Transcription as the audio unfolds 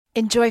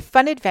Enjoy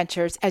fun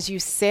adventures as you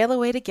sail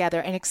away together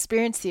and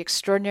experience the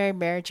extraordinary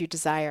marriage you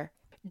desire.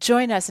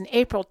 Join us in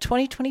April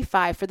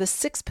 2025 for the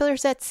Six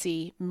Pillars at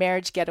Sea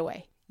Marriage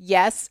Getaway.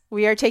 Yes,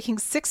 we are taking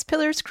 6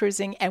 Pillars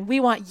cruising, and we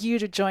want you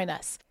to join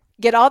us.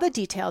 Get all the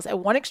details at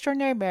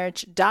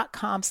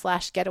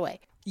oneextraordinarymarriage.com/getaway.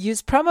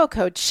 Use promo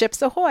code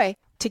SHIPSAHOY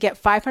to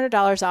get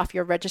 $500 off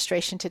your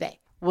registration today.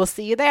 We'll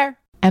see you there.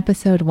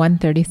 Episode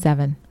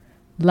 137.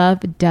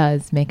 Love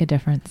does make a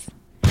difference.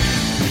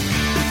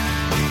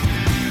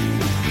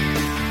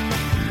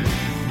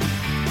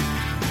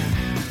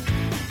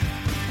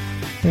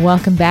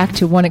 Welcome back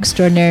to One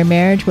Extraordinary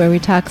Marriage, where we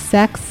talk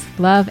sex,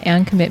 love,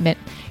 and commitment.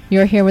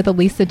 You're here with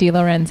Elisa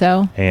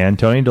DiLorenzo. And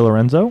Tony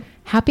DiLorenzo.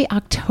 Happy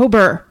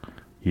October.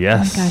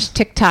 Yes. Oh my gosh,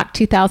 TikTok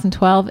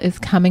 2012 is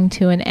coming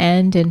to an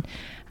end. And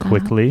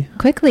quickly.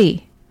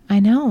 I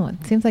know.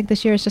 It seems like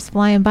this year is just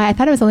flying by. I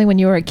thought it was only when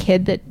you were a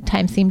kid that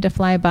time seemed to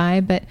fly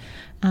by. But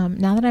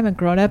now that I'm a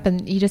grown-up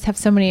and you just have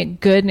so many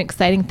good and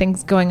exciting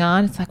things going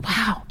on, it's like,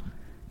 wow,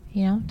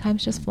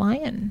 time's just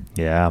flying.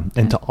 Yeah.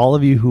 And to all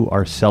of you who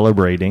are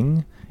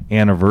celebrating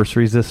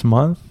anniversaries this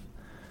month,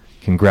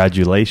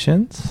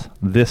 congratulations.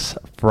 This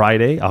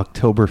Friday,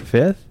 October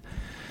 5th,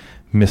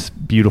 Miss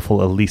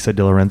beautiful Elisa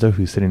DiLorenzo,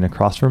 who's sitting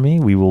across from me,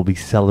 we will be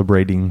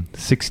celebrating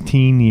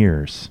 16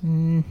 years.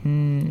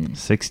 Mm-hmm.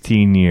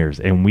 16 years.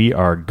 And we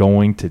are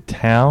going to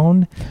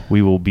town.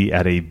 We will be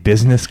at a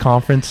business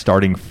conference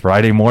starting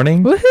Friday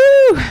morning.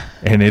 Woohoo!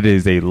 And it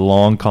is a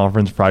long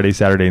conference, Friday,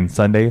 Saturday, and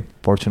Sunday.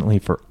 Fortunately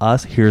for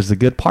us, here's the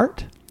good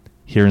part.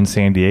 Here in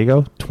San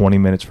Diego, 20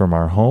 minutes from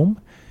our home,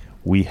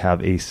 we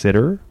have a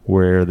sitter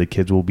where the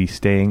kids will be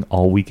staying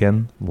all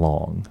weekend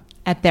long.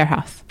 At their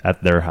house.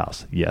 At their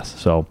house, yes.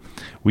 So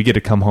we get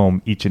to come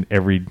home each and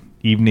every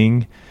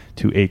evening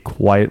to a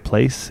quiet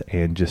place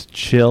and just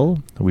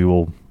chill. We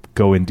will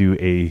go and do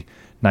a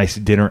nice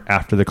dinner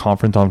after the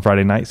conference on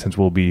Friday night. Since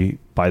we'll be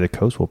by the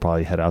coast, we'll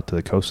probably head out to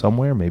the coast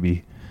somewhere,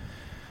 maybe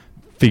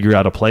figure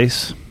out a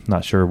place.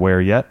 Not sure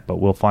where yet,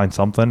 but we'll find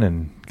something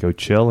and go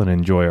chill and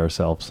enjoy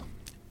ourselves.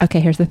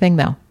 Okay, here's the thing,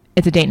 though.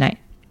 It's a date night,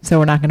 so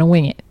we're not going to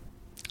wing it.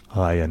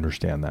 I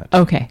understand that.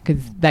 Okay,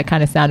 because that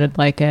kind of sounded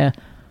like a,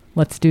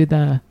 let's do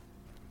the,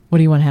 what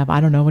do you want to have? I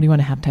don't know. What do you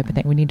want to have type of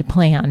thing. We need to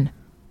plan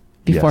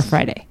before Yes.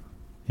 Friday.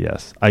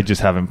 Yes. I just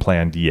haven't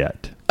planned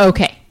yet.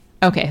 Okay.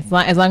 As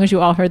long as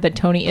you all heard that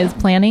Tony is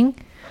planning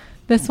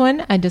this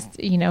one, I just,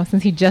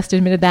 since he just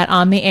admitted that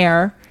on the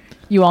air,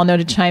 you all know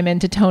to chime in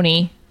to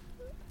Tony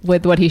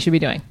with what he should be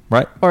doing.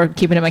 Right. Or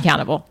keeping him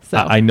accountable. So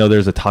I know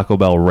there's a Taco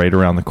Bell right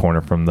around the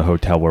corner from the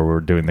hotel where we're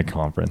doing the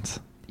conference.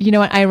 you know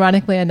what?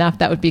 Ironically enough,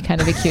 that would be kind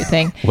of a cute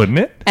thing. Wouldn't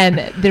it? And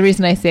the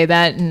reason I say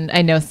that, and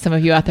I know some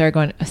of you out there are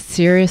going,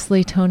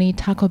 seriously, Tony,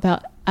 Taco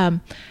Bell.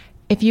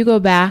 If you go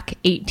back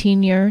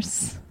 18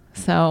 years,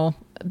 so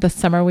the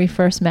summer we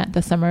first met,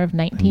 the summer of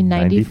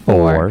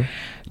 1994,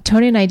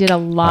 Tony and I did a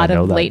lot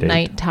of late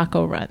night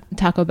Taco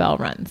Bell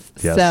runs.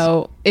 Yes.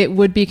 So it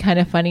would be kind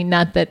of funny.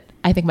 Not that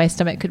I think my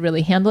stomach could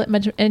really handle it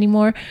much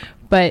anymore,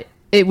 but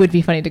it would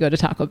be funny to go to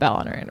Taco Bell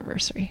on our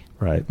anniversary.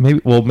 Right.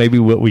 Maybe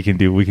what we can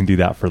do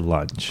that for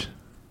lunch.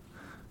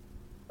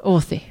 We'll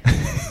see.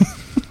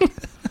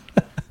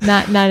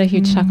 Not a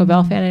huge Taco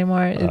Bell fan anymore.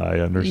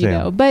 I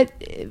understand. But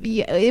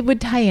yeah, it would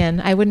tie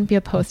in. I wouldn't be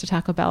opposed to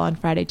Taco Bell on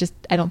Friday. Just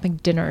I don't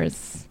think dinner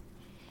is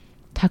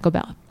Taco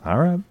Bell. All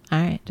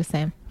right. Just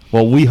saying.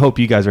 Well, we hope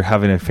you guys are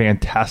having a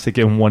fantastic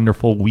and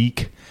wonderful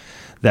week,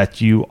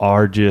 that you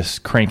are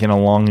just cranking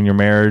along in your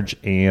marriage,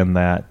 and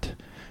that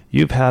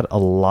you've had a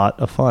lot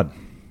of fun.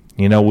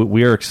 You know,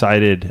 we are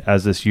excited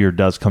as this year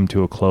does come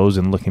to a close,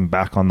 and looking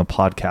back on the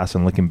podcast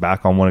and looking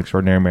back on One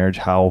Extraordinary Marriage,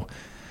 how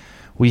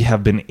we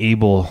have been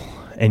able,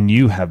 and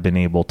you have been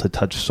able, to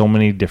touch so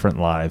many different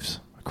lives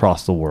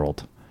across the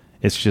world.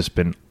 It's just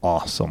been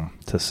awesome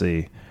to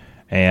see.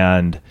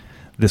 And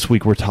this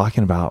week we're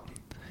talking about,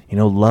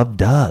 love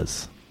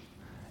does.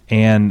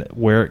 And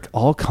where it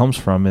all comes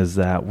from is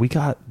that we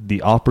got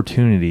the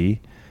opportunity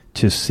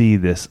to see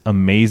this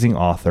amazing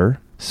author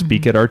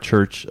speak at our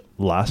church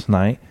last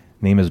night.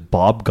 Name is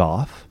Bob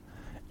Goff,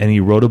 and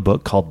he wrote a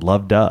book called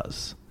Love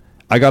Does.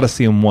 I got to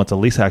see him once.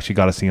 Elisa actually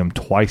got to see him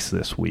twice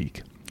this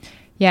week.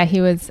 Yeah,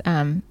 he was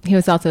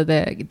also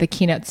the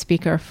keynote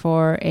speaker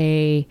for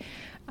a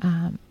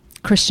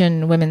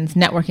Christian women's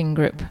networking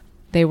group.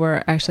 They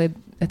were actually,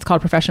 it's called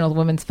Professional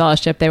Women's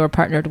Fellowship. They were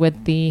partnered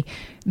with the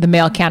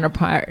male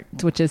counterpart,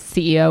 which is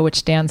CEO, which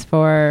stands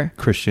for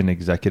Christian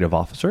Executive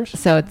Officers.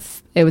 So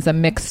it was a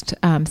mixed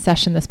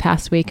session this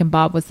past week, and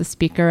Bob was the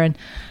speaker. And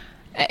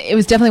it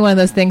was definitely one of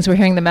those things where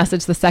hearing the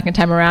message the second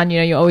time around,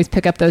 you always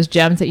pick up those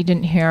gems that you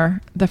didn't hear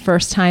the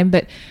first time.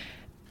 But,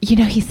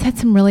 he said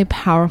some really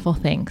powerful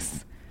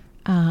things.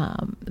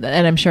 And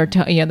I'm sure,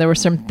 there were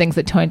some things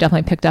that Tony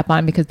definitely picked up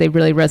on because they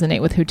really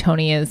resonate with who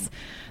Tony is.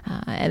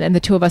 And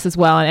the two of us as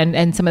well,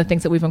 and some of the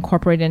things that we've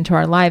incorporated into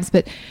our lives.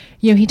 But,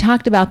 he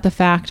talked about the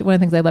fact, one of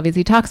the things I love is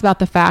he talks about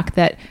the fact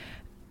that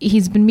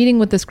he's been meeting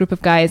with this group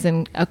of guys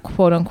in a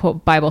quote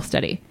unquote Bible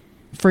study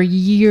for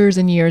years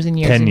and years and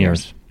years. 10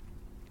 years.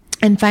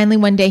 And finally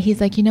one day he's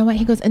like, you know what?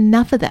 He goes,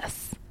 enough of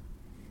this.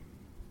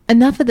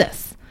 enough of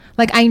this.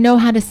 Like, I know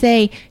how to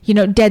say,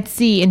 Dead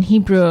Sea in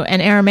Hebrew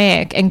and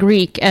Aramaic and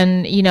Greek.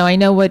 And, I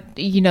know what,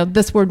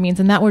 this word means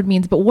and that word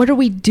means. But what are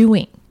we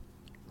doing?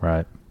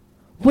 Right.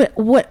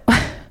 What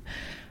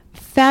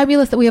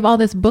fabulous that we have all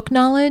this book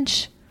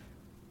knowledge.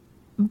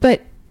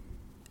 But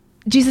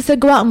Jesus said,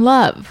 go out and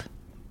love.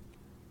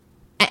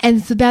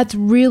 And so that's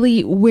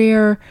really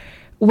where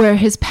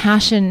his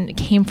passion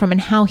came from,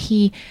 and how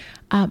he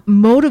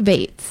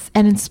motivates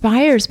and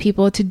inspires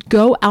people to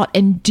go out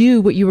and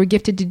do what you were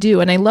gifted to do.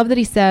 And I love that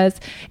he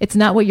says it's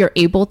not what you're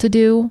able to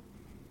do,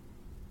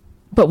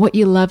 but what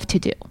you love to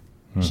do.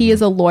 Mm-hmm. He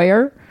is a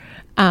lawyer,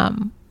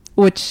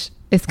 which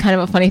is kind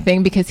of a funny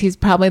thing because he's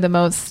probably the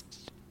most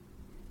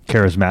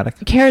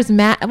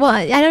charismatic. Well,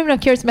 I don't even know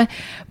charismatic,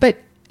 but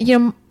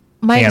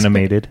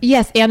animated.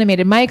 Yes,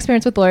 animated. My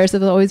experience with lawyers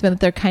has always been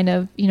that they're kind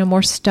of,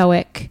 more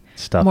stoic,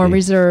 stuffy, more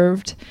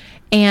reserved.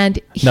 And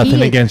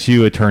nothing against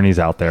you attorneys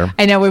out there.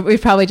 I know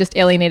we've probably just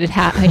alienated a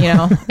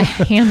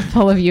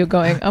handful of you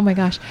going, oh my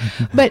gosh.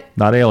 But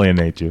not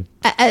alienate you.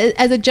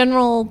 As a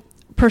general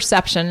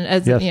perception,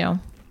 as yes.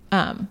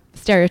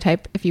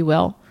 Stereotype, if you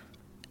will,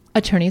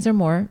 attorneys are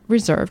more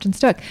reserved and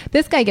stoic.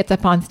 This guy gets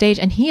up on stage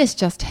and he is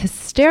just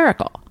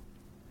hysterical.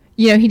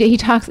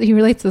 He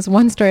relates this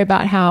one story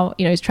about how,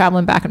 he's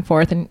traveling back and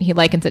forth, and he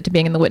likens it to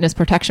being in the witness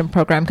protection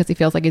program because he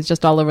feels like he's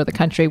just all over the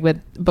country with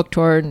book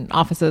tour and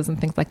offices and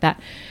things like that.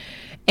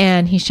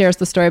 And he shares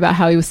the story about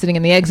how he was sitting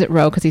in the exit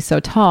row because he's so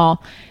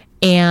tall,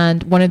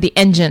 and one of the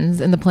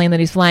engines in the plane that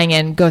he's flying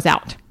in goes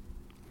out,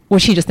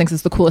 which he just thinks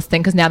is the coolest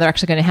thing because now they're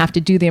actually going to have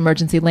to do the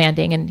emergency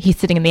landing, and he's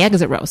sitting in the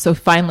exit row. So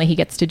finally he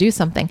gets to do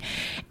something.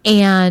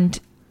 And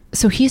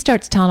so he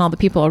starts telling all the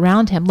people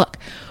around him, look,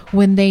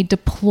 when they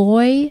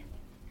deploy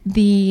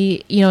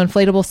the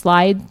inflatable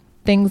slide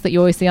things that you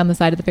always see on the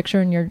side of the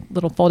picture in your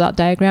little fold out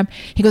diagram,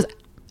 he goes,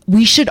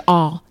 we should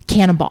all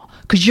cannonball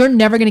because you're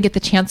never going to get the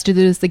chance to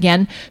do this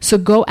again. So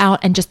go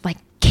out and just like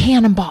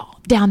cannonball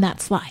down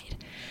that slide.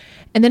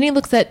 And then he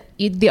looks at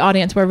the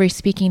audience wherever he's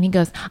speaking and he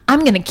goes,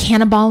 I'm going to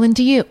cannonball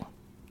into you.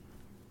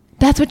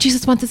 That's what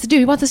Jesus wants us to do.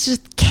 He wants us to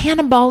just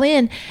cannonball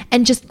in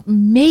and just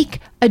make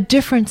a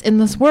difference in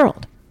this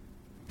world.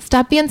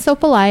 Stop being so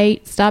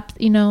polite. Stop,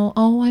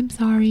 oh, I'm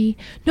sorry.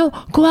 No,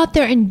 go out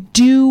there and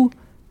do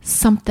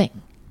something.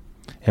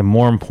 And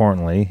more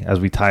importantly, as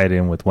we tie it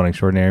in with One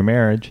Extraordinary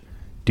Marriage,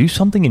 do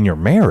something in your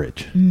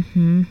marriage.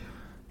 Mm-hmm.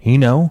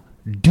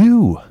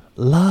 Do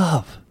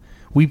love.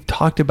 We've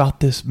talked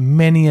about this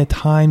many a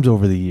times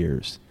over the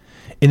years.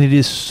 And it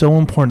is so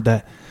important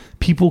that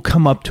people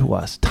come up to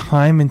us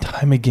time and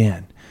time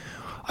again.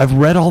 I've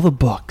read all the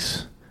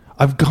books.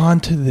 I've gone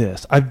to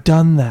this. I've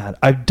done that.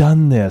 I've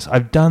done this.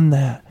 I've done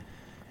that.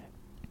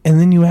 And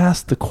then you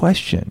ask the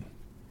question,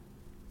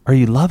 are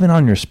you loving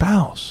on your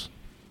spouse?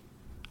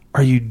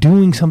 Are you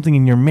doing something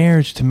in your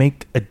marriage to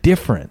make a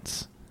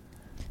difference?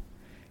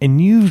 And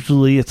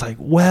usually it's like,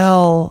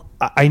 well,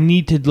 I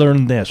need to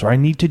learn this, or I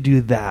need to do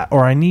that,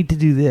 or I need to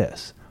do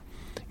this.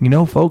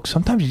 Folks,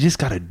 sometimes you just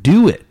got to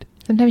do it.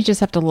 Sometimes you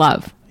just have to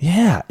love.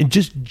 Yeah, and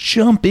just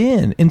jump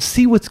in and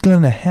see what's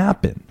going to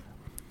happen.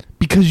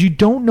 Because you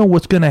don't know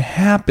what's going to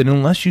happen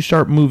unless you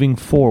start moving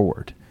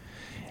forward.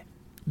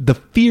 The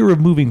fear of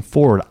moving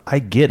forward, I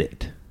get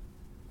it.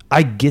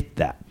 I get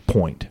that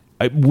point.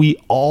 We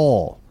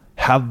all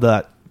have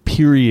that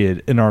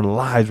period in our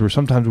lives where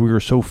sometimes we are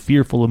so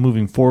fearful of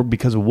moving forward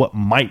because of what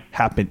might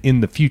happen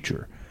in the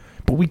future.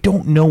 But we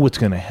don't know what's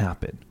going to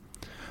happen.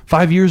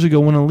 5 years ago,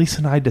 when Elisa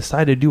and I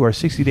decided to do our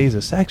 60 Days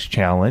of Sex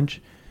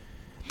challenge,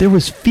 there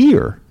was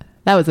fear.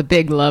 That was a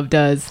big love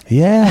does.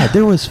 Yeah,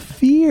 there was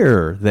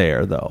fear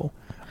there, though,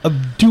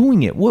 of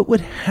doing it. What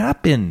would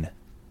happen?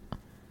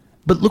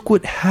 But look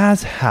what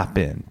has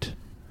happened.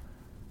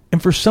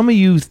 And for some of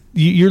you,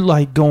 you're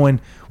like going,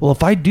 well,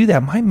 if I do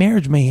that, my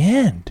marriage may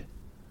end.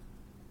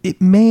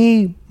 It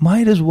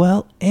might as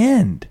well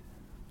end.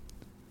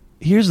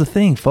 Here's the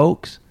thing,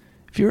 folks.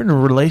 If you're in a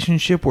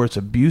relationship where it's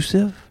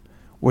abusive,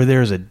 where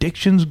there's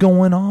addictions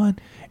going on,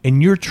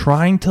 and you're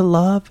trying to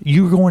love,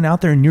 you're going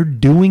out there and you're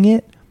doing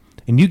it,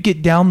 and you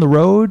get down the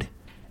road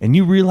and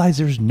you realize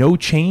there's no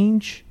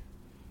change,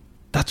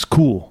 that's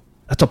cool.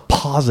 That's a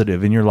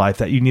positive in your life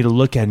that you need to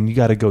look at, and you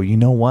got to go, you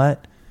know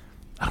what?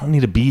 I don't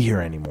need to be here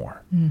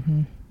anymore.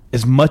 Mm-hmm.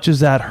 As much as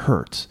that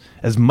hurts,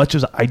 as much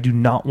as I do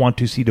not want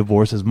to see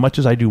divorce, as much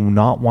as I do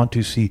not want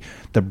to see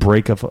the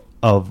breakup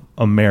of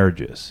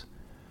marriages,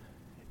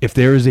 if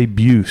there is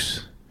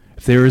abuse,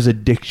 if there is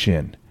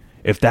addiction,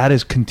 if that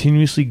is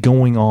continuously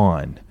going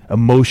on,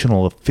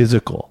 emotional or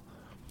physical,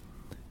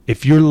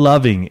 if you're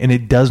loving and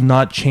it does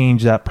not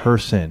change that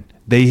person,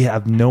 they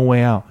have no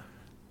way out,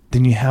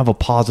 then you have a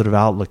positive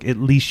outlook. At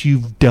least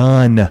you've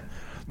done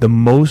the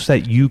most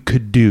that you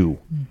could do.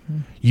 Mm-hmm.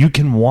 You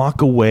can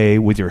walk away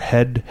with your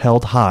head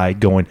held high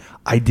going,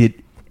 I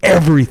did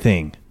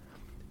everything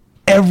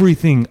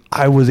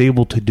I was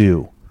able to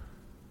do.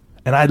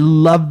 And I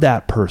loved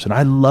that person.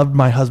 I loved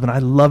my husband. I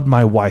loved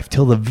my wife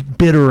till the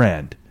bitter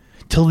end,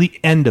 till the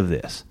end of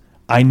this.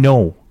 I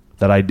know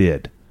that I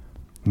did.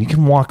 And you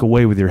can walk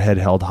away with your head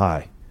held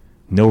high.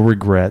 No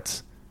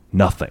regrets,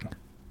 nothing.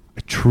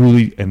 I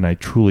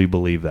truly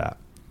believe that.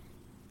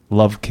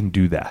 Love can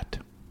do that.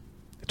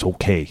 It's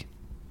okay.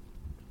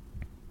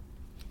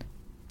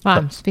 Wow,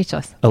 I'm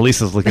speechless.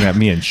 Elisa's looking at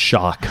me in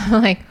shock.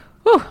 I'm like,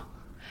 whew.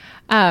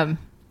 I'm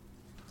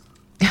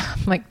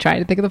like trying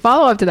to think of the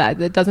follow-up to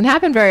that. It doesn't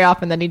happen very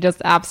often that he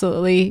just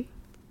absolutely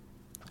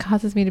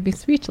causes me to be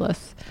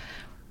speechless.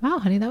 Wow,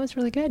 honey, that was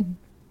really good.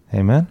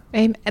 Amen.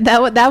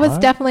 That was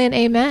right. definitely an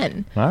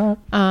amen. All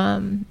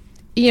right.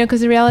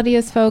 Because the reality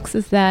is, folks,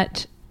 is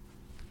that,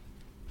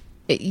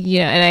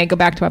 and I go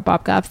back to what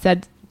Bob Goff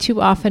said,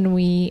 too often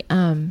we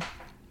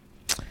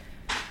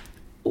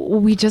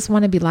just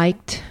want to be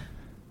liked,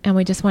 and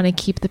we just want to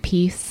keep the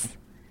peace,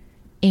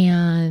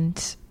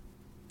 and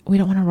we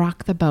don't want to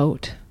rock the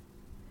boat.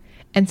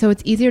 And so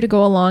it's easier to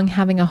go along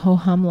having a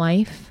ho-hum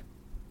life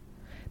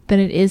than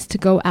it is to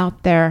go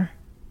out there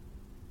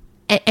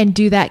and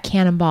do that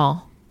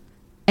cannonball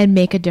and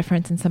make a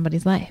difference in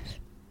somebody's life,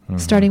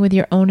 starting with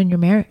your own and your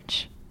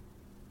marriage.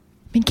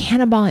 I mean,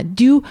 cannonball it.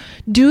 Do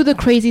the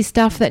crazy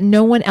stuff that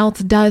no one else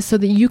does so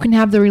that you can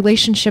have the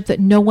relationship that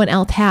no one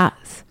else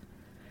has.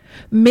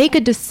 Make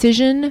a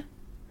decision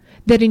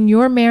that in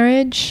your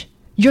marriage,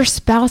 your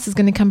spouse is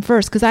going to come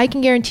first. Because I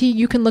can guarantee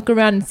you can look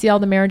around and see all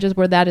the marriages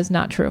where that is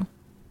not true.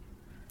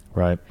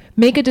 Right.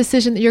 Make a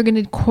decision that you're going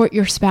to court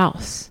your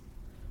spouse,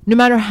 no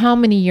matter how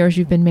many years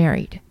you've been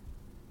married.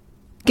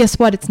 Guess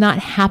what? It's not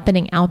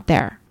happening out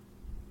there.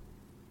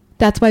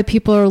 That's why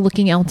people are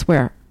looking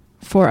elsewhere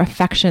for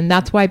affection.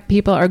 That's why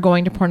people are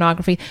going to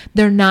pornography.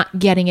 They're not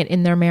getting it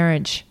in their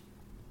marriage.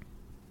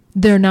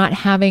 They're not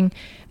having...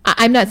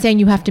 I'm not saying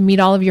you have to meet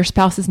all of your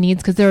spouse's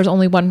needs, because there is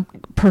only one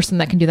person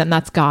that can do that, and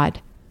that's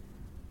God.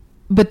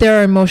 But there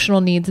are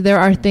emotional needs. There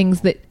are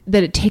things that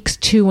it takes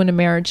two in a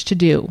marriage to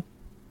do.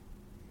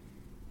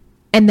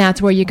 And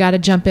that's where you got to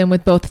jump in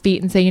with both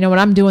feet and say, you know what,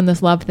 I'm doing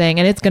this love thing,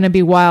 and it's going to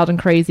be wild and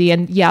crazy.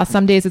 And yeah,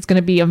 some days it's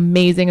going to be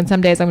amazing, and some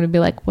days I'm going to be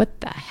like,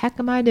 what the heck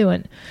am I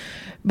doing?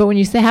 But when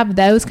you have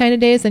those kind of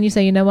days, then you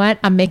say, you know what,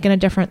 I'm making a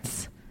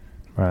difference.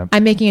 Right.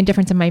 I'm making a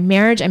difference in my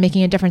marriage. I'm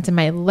making a difference in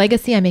my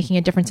legacy. I'm making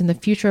a difference in the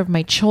future of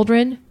my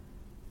children.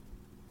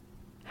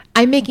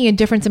 I'm making a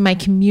difference in my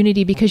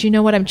community, because you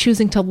know what, I'm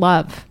choosing to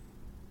love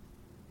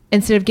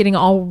instead of getting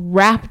all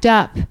wrapped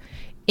up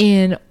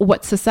in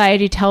what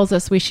society tells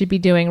us we should be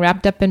doing,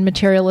 wrapped up in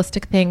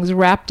materialistic things,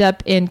 wrapped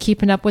up in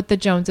keeping up with the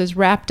Joneses,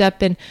 wrapped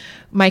up in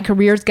my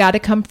career's got to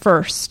come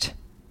first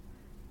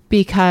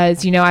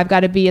because, I've got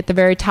to be at the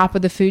very top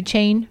of the food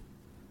chain.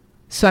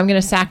 So I'm going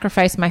to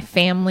sacrifice my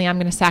family. I'm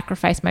going to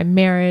sacrifice my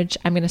marriage.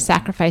 I'm going to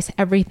sacrifice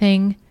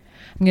everything.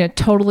 I'm going to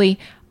totally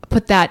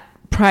put that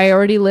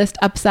priority list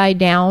upside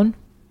down.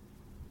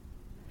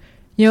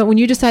 When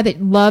you decide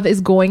that love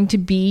is going to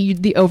be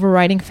the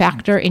overriding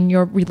factor in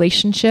your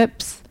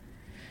relationships,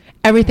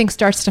 everything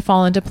starts to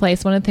fall into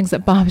place. One of the things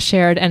that Bob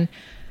shared, and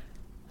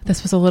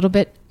this was a little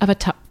bit of a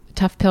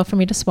tough pill for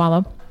me to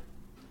swallow.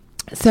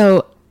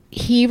 So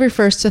he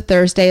refers to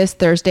Thursday as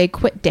Thursday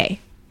quit day.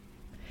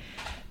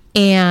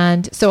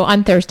 And so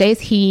on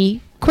Thursdays,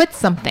 he quits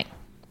something.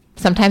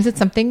 Sometimes it's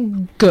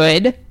something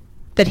good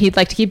that he'd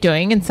like to keep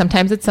doing, and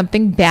sometimes it's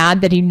something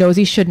bad that he knows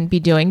he shouldn't be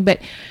doing. But,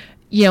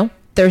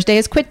 Thursday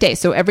is quit day.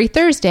 So every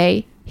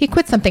Thursday, he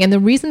quits something. And the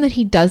reason that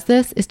he does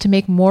this is to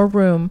make more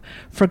room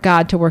for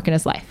God to work in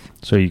his life.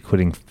 So are you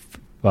quitting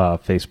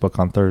Facebook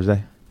on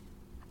Thursday?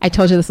 I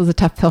told you this was a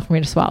tough pill for me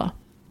to swallow.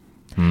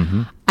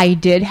 Mm-hmm. I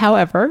did,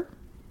 however,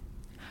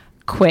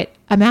 quit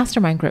a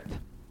mastermind group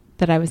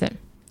that I was in.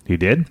 You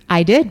did?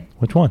 I did.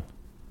 Which one?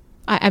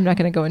 I'm not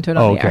going to go into it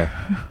on the air.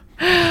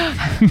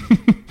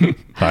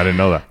 I didn't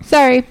know that.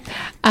 Sorry.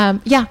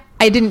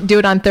 I didn't do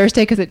it on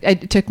Thursday because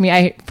it took me,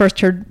 I first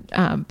heard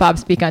Bob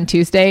speak on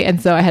Tuesday.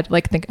 And so I had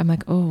to think, I'm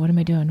like, oh, what am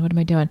I doing? What am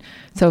I doing?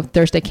 So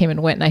Thursday came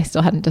and went, and I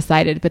still hadn't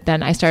decided. But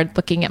then I started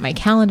looking at my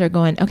calendar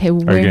going, okay, Are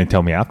you going to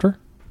tell me after?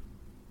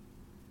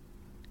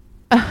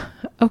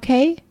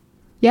 Okay.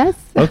 Yes.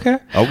 Okay.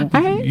 Oh,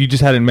 right. You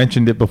just hadn't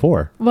mentioned it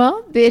before.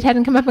 Well, it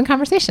hadn't come up in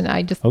conversation.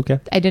 I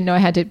didn't know I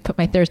had to put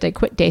my Thursday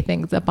quit day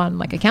things up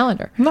on a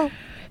calendar. No.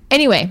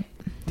 Anyway.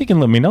 You can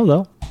let me know,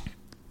 though.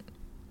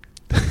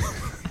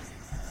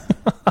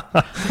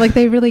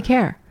 They really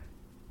care.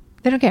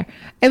 They don't care.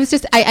 It was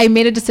just, I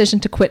made a decision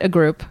to quit a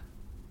group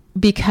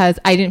because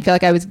I didn't feel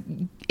like I was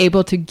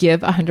able to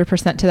give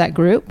 100% to that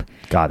group.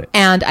 Got it.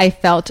 And I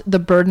felt the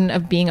burden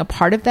of being a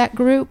part of that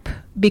group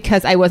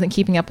because I wasn't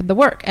keeping up with the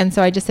work. And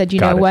so I just said, you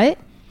know what?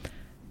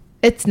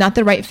 It's not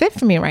the right fit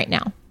for me right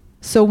now.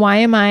 So why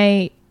am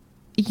I,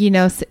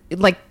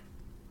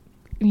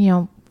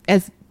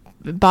 as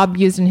Bob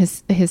used in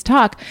his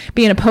talk,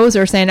 being a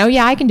poser saying, oh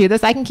yeah, I can do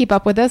this. I can keep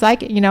up with this.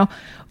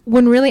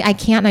 When really I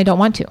can't and I don't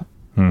want to.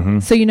 Mm-hmm.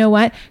 So you know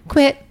what?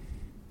 Quit.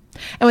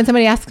 And when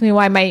somebody asks me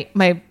why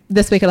my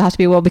this week it'll have to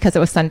be, because it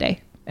was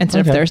Sunday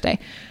instead of Thursday.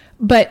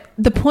 But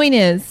the point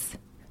is,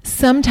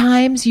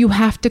 sometimes you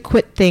have to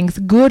quit things,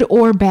 good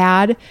or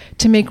bad,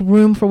 to make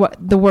room for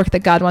the work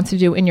that God wants to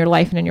do in your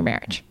life and in your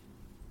marriage.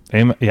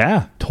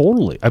 Yeah,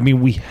 totally. I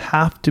mean, we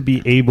have to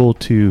be able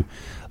to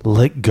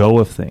let go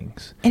of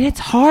things. And it's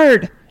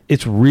hard.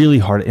 it's really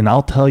hard. And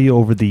I'll tell you,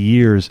 over the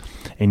years,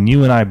 and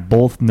you and I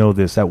both know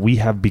this, that we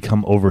have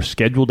become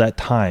overscheduled at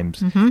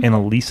times. And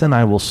Elisa and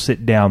I will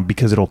sit down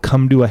because it'll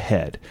come to a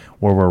head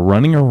where we're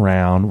running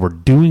around, we're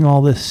doing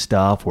all this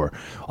stuff,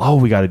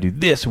 we got to do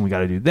this and we got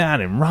to do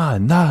that and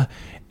run.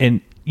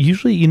 And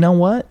usually, you know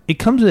what? It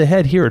comes to the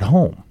head here at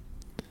home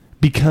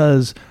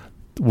because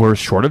we're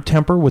short of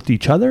temper with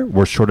each other.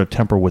 We're short of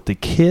temper with the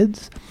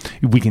kids.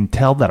 We can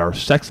tell that our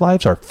sex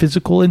lives, our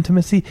physical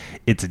intimacy,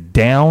 it's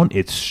down,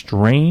 it's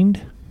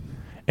strained.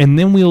 And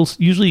then we'll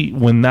usually,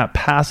 when that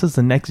passes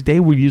the next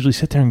day, we usually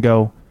sit there and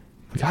go,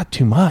 we got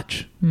too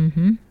much.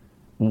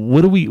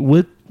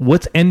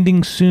 What's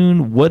ending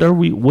soon? What are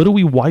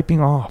we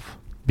wiping off?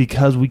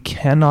 Because we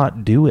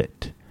cannot do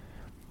it.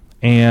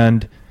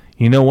 And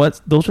you know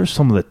what? Those are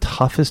some of the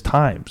toughest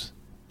times.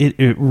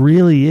 It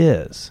really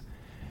is.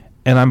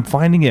 And I'm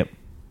finding it,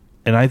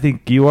 and I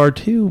think you are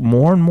too,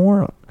 more and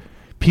more,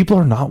 people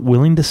are not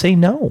willing to say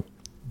no.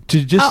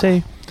 To just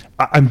say,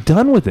 I'm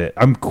done with it.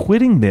 I'm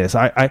quitting this.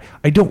 I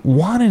don't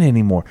want it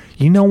anymore.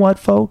 You know what,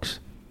 folks?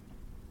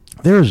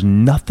 There is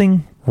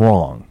nothing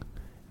wrong.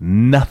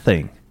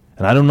 Nothing.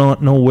 And I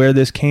don't know where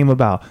this came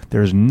about.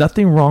 There's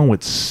nothing wrong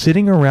with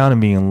sitting around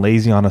and being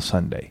lazy on a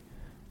Sunday.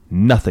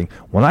 Nothing.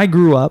 When I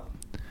grew up,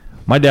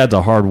 my dad's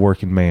a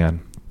hardworking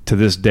man to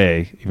this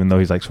day, even though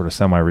he's like sort of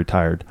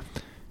semi-retired.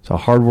 He's a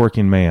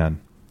hardworking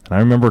man. And I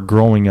remember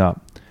growing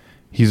up,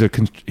 he's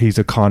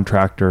a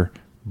contractor,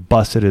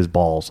 busted his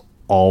balls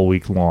all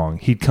week long.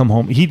 He'd come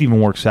home. He'd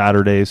even work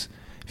Saturdays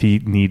if he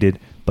needed.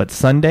 But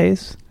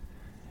Sundays,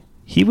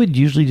 he would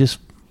usually just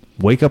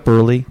wake up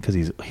early because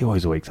he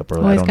always wakes up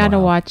early. Well, he's got to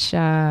watch.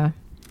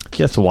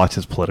 He has to watch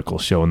his political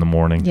show in the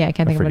morning. Yeah, I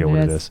can't think of what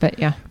it is. But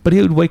yeah. But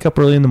he would wake up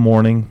early in the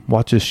morning,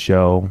 watch his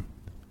show.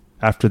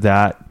 After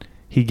that,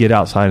 he'd get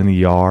outside in the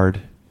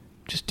yard,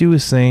 just do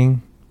his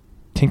thing,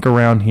 tinker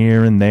around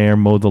here and there,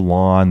 mow the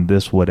lawn,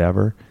 this,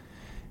 whatever.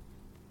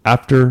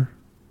 After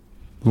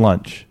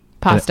lunch.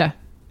 Pasta.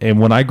 And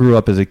when I grew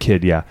up as a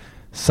kid,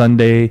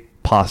 Sunday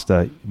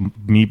pasta,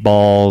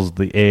 meatballs,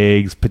 the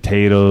eggs,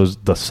 potatoes,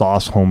 the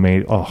sauce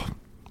homemade. Oh,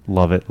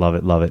 love it, love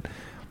it, love it.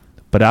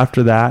 But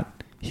after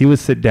that, he would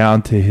sit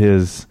down to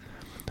his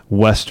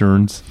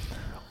Westerns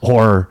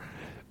or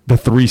the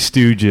Three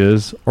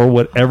Stooges or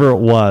whatever it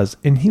was,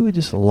 and he would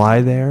just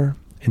lie there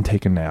and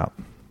take a nap.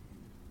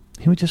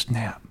 He would just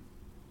nap.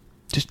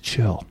 Just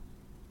chill.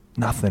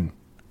 Nothing.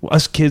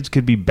 Us kids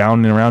could be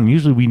bounding around.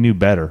 Usually we knew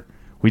better.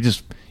 We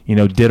just,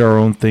 did our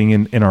own thing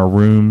in our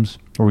rooms,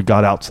 or we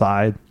got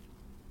outside.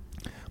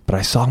 But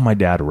I saw my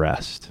dad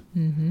rest.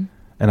 And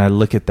I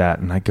look at that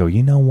and I go,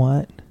 you know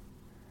what?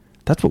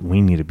 That's what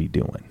we need to be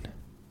doing.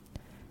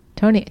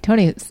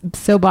 Tony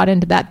so bought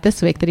into that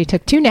this week that he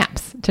took 2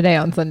 naps today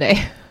on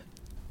Sunday.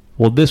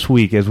 Well, this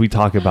week, as we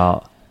talk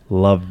about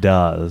Love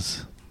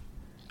Does,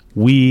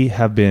 we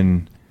have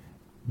been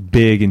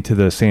big into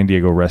the San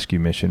Diego Rescue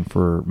Mission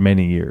for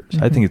many years.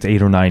 I think it's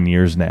 8 or 9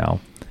 years now.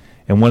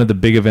 And one of the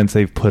big events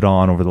they've put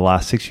on over the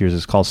last 6 years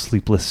is called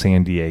Sleepless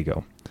San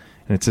Diego.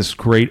 And it's this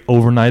great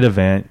overnight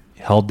event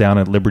held down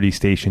at Liberty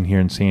Station here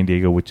in San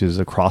Diego, which is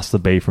across the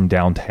bay from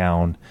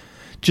downtown.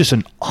 Just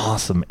an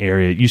awesome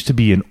area. It used to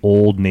be an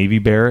old Navy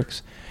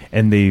barracks,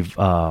 and they've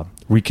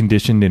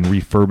reconditioned and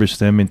refurbished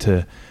them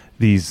into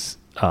these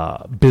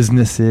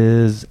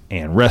businesses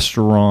and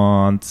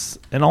restaurants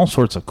and all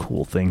sorts of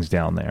cool things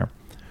down there.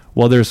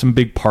 Well, there's some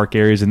big park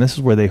areas, and this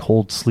is where they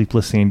hold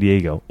Sleepless San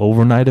Diego.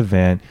 Overnight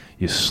event.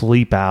 You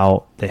sleep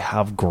out. They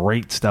have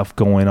great stuff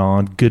going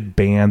on. Good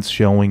bands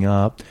showing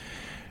up.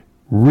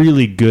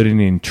 Really good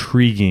and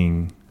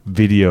intriguing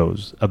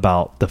videos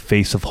about the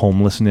face of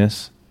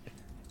homelessness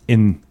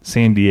in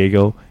San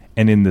Diego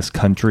and in this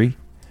country.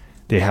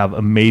 They have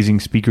amazing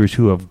speakers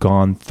who have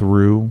gone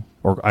through,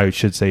 or I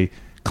should say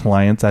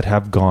clients that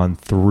have gone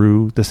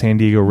through the San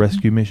Diego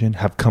Rescue Mission,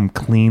 have come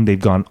clean. They've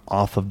gone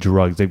off of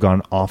drugs. They've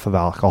gone off of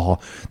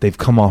alcohol. They've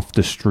come off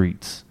the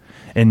streets.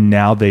 And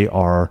now they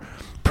are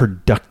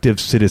productive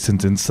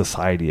citizens in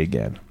society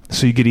again.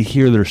 So you get to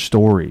hear their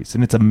stories.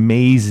 And it's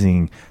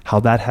amazing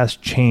how that has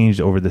changed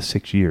over the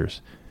 6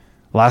 years.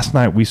 Last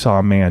night we saw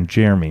a man,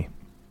 Jeremy,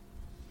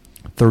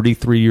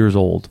 33 years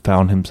old,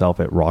 found himself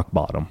at rock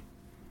bottom.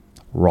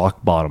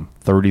 Rock bottom,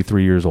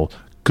 33 years old.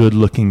 Good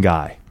looking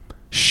guy.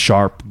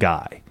 Sharp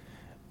guy.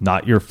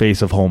 Not your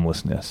face of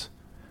homelessness.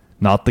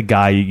 Not the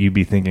guy you'd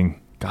be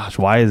thinking, gosh,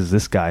 why does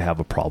this guy have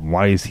a problem?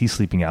 Why is he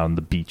sleeping out on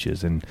the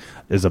beaches and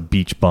is a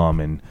beach bum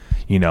and,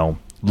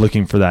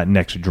 looking for that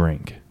next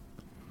drink?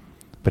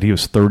 But he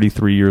was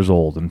 33 years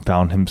old and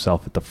found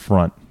himself at the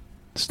front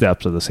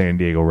steps of the San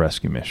Diego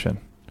Rescue Mission.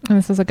 And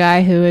this is a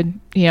guy who had,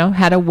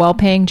 had a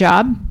well-paying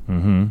job,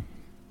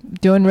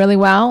 doing really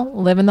well,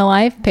 living the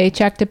life,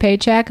 paycheck to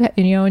paycheck,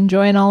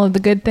 enjoying all of the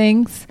good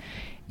things,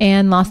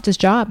 and lost his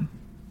job.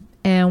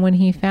 And when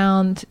he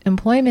found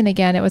employment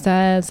again, it was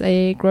as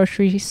a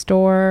grocery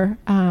store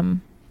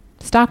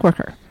stock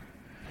worker,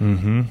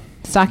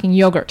 stocking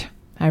yogurt.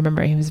 I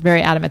remember he was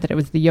very adamant that it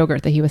was the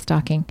yogurt that he was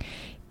stocking,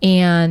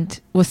 and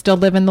was still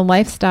living the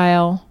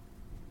lifestyle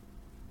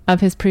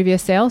of his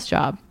previous sales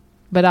job.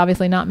 but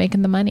obviously not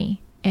making the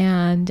money.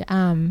 And,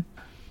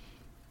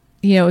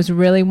 it was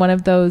really one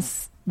of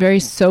those very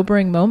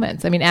sobering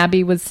moments. I mean,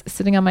 Abby was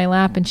sitting on my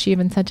lap, and she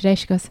even said today,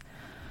 she goes,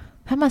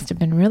 that must have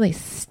been really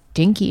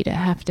stinky to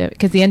have to,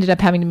 because he ended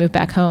up having to move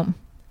back home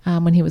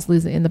when he was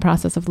in the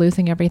process of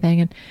losing everything.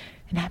 And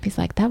Abby's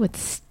like, that would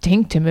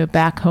stink to move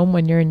back home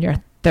when you're in your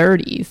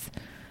 30s.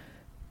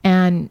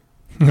 And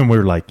we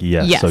were like,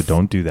 yes, so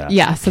don't do that.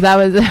 Yeah. So that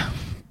was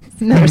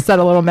another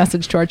subtle little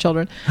message to our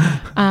children.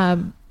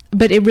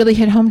 But it really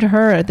hit home to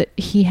her that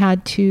he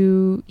had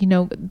to,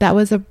 that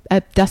was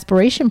a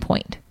desperation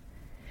point.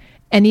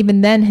 And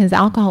even then his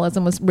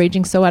alcoholism was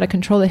raging so out of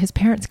control that his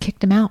parents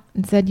kicked him out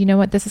and said, you know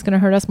what, this is going to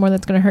hurt us more than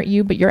it's going to hurt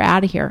you, but you're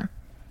out of here.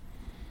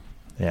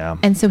 Yeah.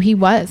 And so he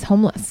was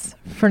homeless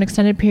for an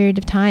extended period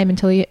of time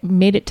until he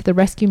made it to the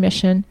rescue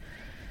mission,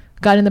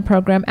 got in the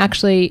program,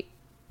 actually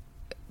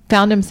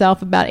found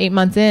himself about 8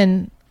 months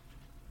in,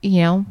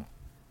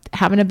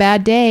 having a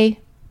bad day,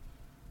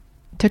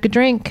 took a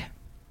drink,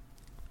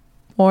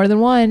 more than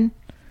one,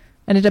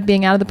 ended up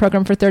being out of the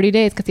program for 30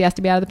 days because he has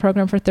to be out of the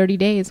program for 30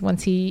 days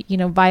once he,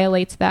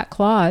 violates that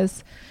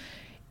clause.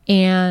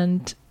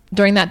 And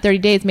during that 30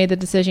 days made the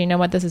decision, you know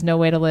what, this is no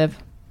way to live.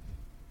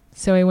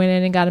 So he went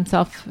in and got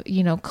himself,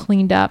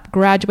 cleaned up,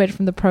 graduated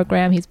from the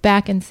program. He's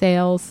back in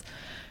sales,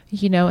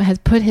 has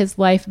put his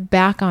life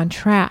back on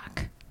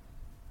track.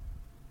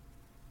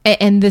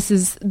 And this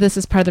is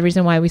part of the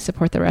reason why we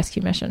support the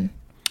rescue mission.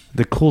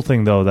 The cool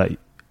thing, though, that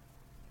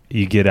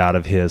you get out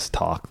of his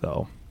talk,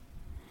 though,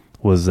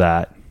 was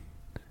that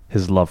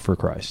his love for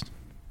Christ.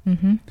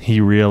 Mm-hmm. He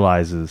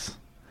realizes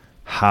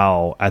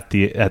how at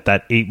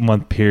that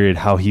 8-month period,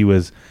 how he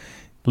was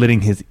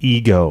letting his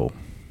ego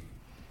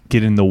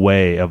get in the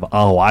way of,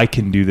 I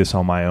can do this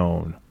on my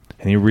own.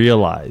 And he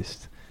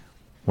realized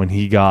when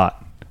he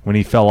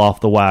fell off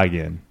the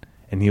wagon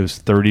and he was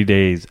 30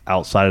 days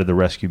outside of the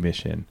rescue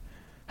mission,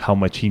 how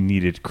much he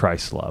needed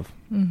Christ's love.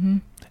 Mm-hmm.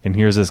 And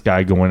here's this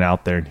guy going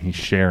out there and he's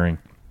sharing.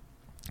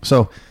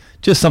 So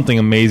just something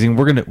amazing.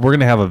 We're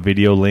gonna have a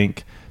video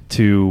link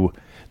to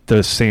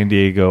the San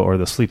Diego, or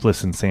the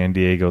Sleepless San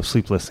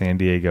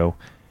Diego,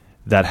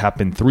 that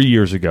happened 3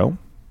 years ago.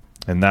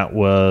 And that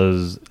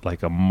was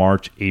like a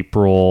March,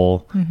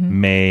 April,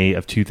 May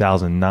of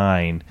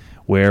 2009,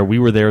 where we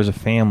were there as a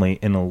family,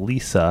 and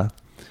Elisa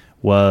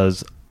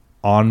was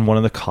on one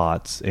of the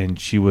cots, and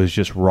she was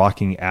just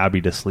rocking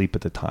Abby to sleep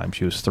at the time.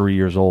 She was 3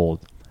 years old.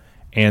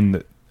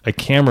 And a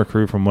camera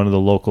crew from one of the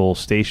local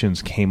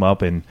stations came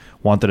up and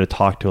wanted to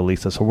talk to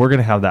Elisa. So we're going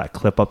to have that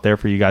clip up there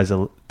for you guys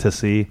to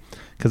see,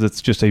 because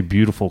it's just a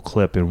beautiful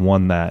clip, and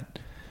one that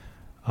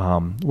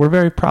we're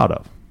very proud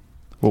of.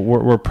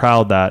 We're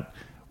proud that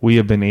we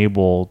have been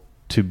able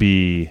to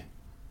be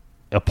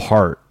a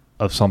part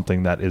of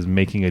something that is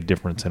making a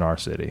difference in our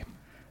city.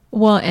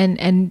 Well,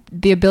 and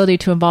the ability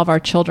to involve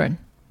our children.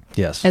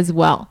 Yes. As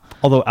well.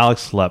 Although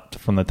Alex slept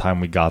from the time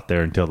we got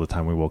there until the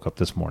time we woke up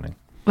this morning.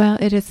 Well,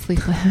 it is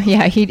sleepless.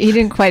 Yeah, he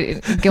didn't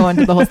quite go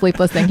into the whole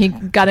sleepless thing. He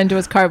got into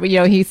his car, but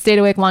he stayed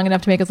awake long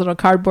enough to make his little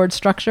cardboard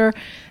structure,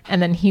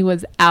 and then he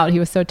was out. He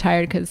was so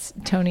tired because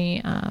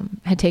Tony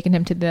had taken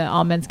him to the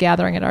all men's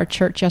gathering at our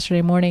church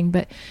yesterday morning.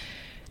 But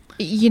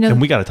and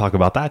we got to talk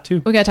about that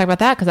too. We got to talk about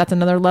that because that's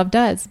another Love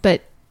Does.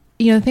 But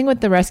the thing with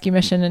the rescue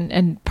mission,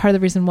 and part of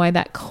the reason why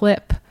that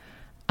clip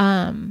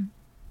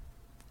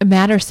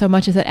matters so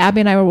much, is that Abby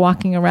and I were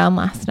walking around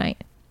last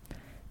night.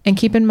 And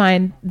keep in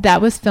mind,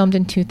 that was filmed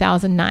in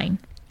 2009.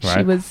 Right.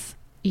 She was,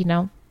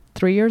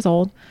 3 years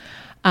old.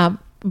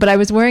 But I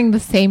was wearing the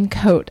same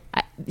coat.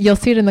 You'll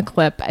see it in the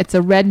clip. It's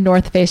a red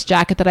North Face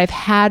jacket that I've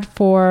had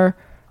for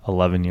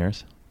 11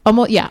 years.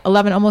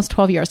 11, almost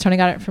 12 years. Tony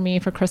got it for me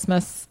for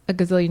Christmas a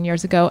gazillion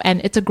years ago. And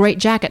it's a great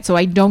jacket, so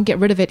I don't get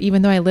rid of it,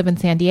 even though I live in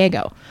San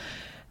Diego,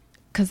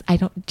 because I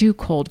don't do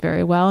cold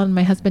very well, and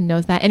my husband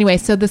knows that. Anyway,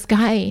 so this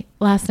guy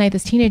last night,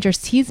 this teenager,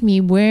 sees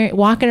me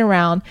walking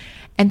around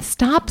and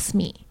stops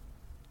me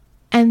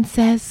and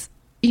says,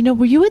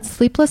 were you at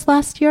Sleepless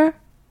last year?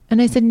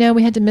 And I said, no,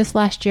 we had to miss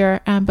last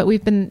year, but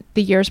we've been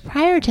the years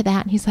prior to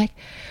that. And he's like,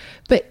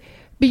 but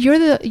you're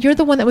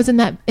the one that was in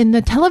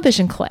the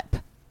television clip.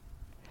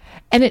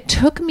 And it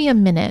took me a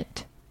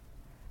minute,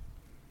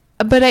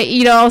 but all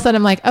of a sudden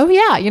I'm like, oh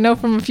yeah,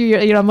 from a few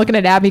years, I'm looking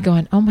at Abby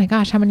going, oh my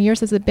gosh, how many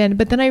years has it been?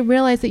 But then I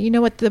realized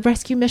that, the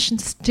rescue mission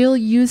still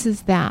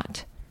uses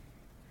that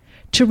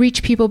to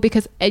reach people,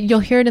 because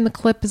you'll hear it in the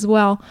clip as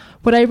well.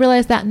 What I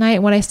realized that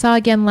night, what I saw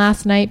again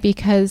last night,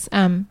 because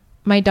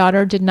my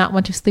daughter did not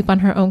want to sleep on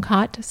her own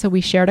cot, so we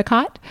shared a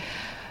cot,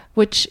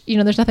 which,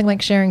 there's nothing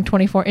like sharing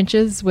 24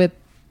 inches with,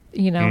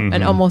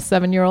 an almost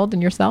 7-year-old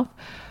and yourself.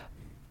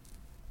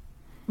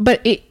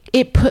 But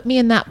it put me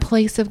in that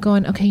place of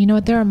going, okay,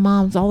 there are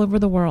moms all over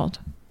the world,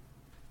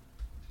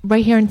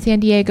 right here in San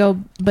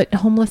Diego, but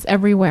homeless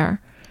everywhere,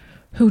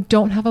 who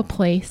don't have a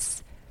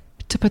place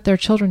to put their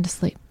children to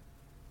sleep.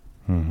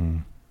 Mm-hmm.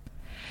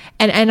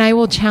 And I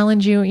will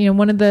challenge you,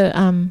 one of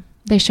the,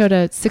 they showed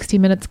a 60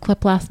 Minutes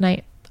clip last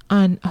night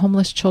on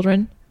homeless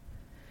children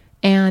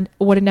and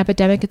what an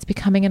epidemic it's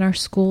becoming in our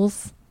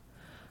schools.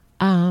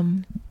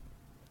 And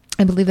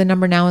I believe the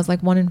number now is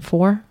like 1 in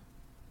 4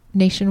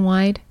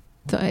 nationwide.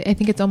 So I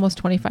think it's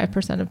almost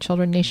 25% of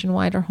children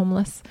nationwide are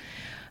homeless.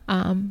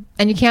 And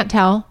you can't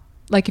tell.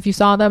 Like if you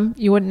saw them,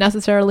 you wouldn't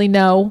necessarily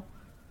know.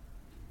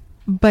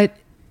 But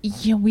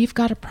we've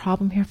got a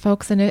problem here,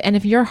 folks. And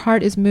if your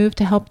heart is moved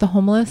to help the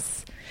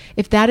homeless,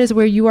 if that is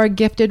where you are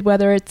gifted,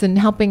 whether it's in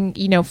helping,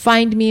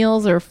 find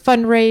meals or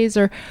fundraise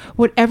or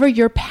whatever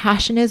your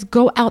passion is,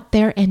 go out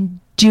there and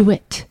do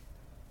it.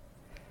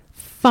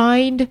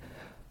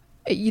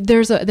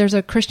 There's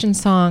a Christian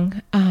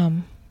song.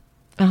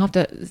 I'll have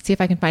to see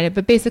if I can find it.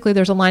 But basically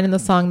there's a line in the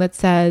song that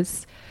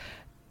says,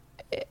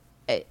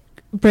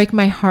 break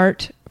my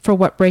heart for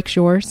what breaks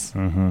yours.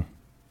 Mm-hmm.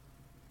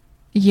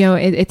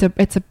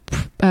 It's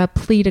a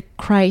plea to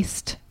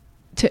Christ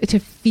to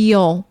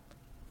feel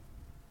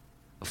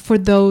for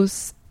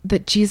those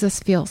that Jesus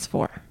feels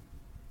for.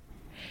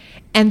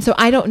 And so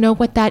I don't know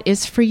what that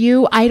is for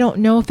you. I don't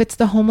know if it's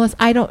the homeless.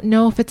 I don't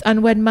know if it's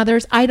unwed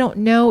mothers. I don't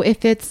know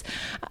if it's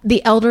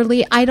the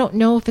elderly. I don't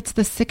know if it's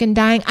the sick and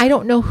dying. I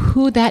don't know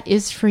who that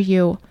is for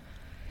you.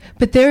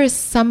 But there is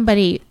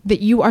somebody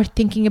that you are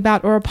thinking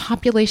about, or a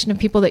population of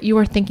people that you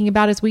are thinking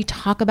about as we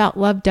talk about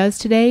Love Does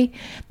today,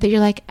 that you're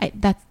like,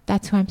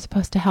 that's who I'm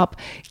supposed to help.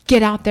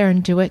 Get out there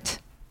and do it.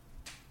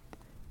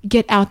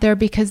 Get out there,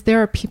 because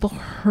there are people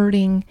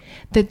hurting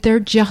that they're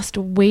just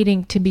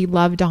waiting to be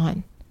loved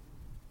on.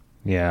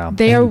 Yeah.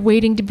 They are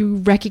waiting to be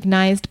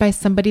recognized by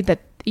somebody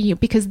that,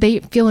 because they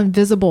feel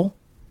invisible.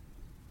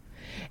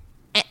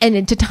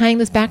 And to tying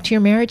this back to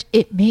your marriage,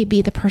 it may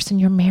be the person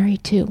you're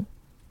married to.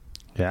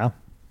 Yeah.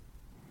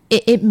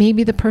 It may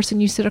be the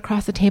person you sit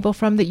across the table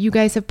from, that you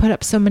guys have put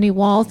up so many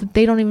walls that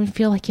they don't even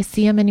feel like you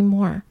see them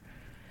anymore.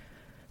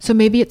 So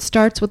maybe it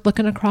starts with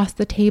looking across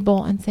the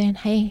table and saying,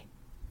 hey,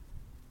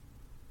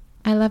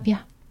 I love you.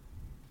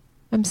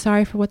 I'm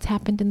sorry for what's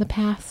happened in the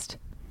past.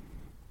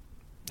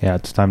 Yeah,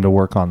 it's time to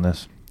work on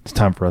this. It's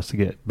time for us to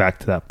get back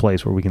to that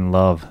place where we can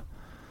love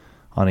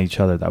on each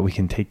other, that we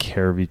can take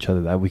care of each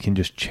other, that we can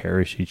just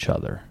cherish each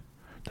other,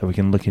 that we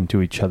can look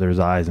into each other's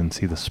eyes and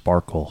see the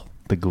sparkle,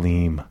 the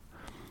gleam,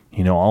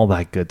 all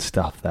that good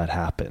stuff that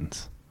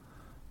happens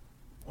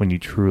when you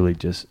truly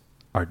just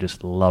are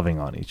just loving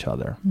on each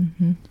other.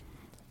 Mm-hmm.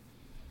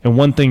 And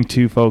one thing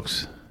too,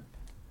 folks,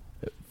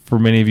 for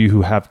many of you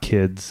who have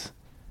kids,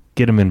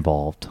 get them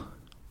involved.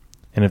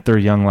 And if they're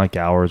young like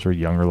ours or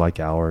younger like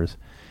ours,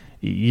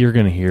 you're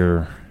going to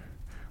hear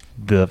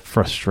the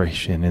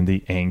frustration and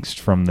the angst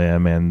from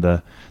them and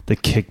the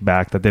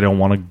kickback that they don't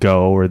want to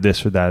go or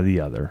this or that or the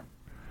other.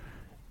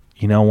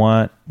 You know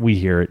what? We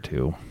hear it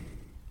too.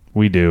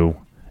 We do.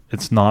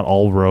 It's not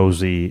all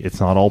rosy. It's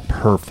not all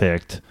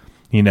perfect.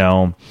 There's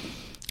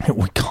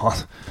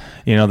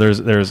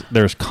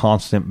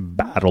constant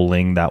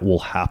battling that will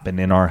happen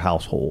in our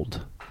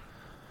household.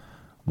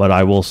 But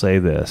I will say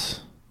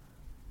this.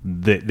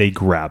 They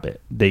grab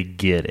it. They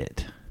get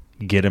it.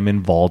 Get them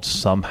involved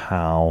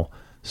somehow,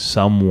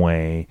 some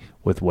way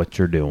with what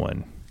you're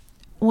doing.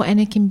 Well,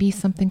 and it can be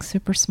something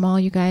super small,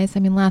 you guys. I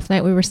mean, last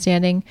night we were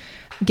standing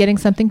getting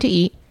something to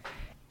eat,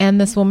 and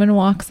this woman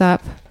walks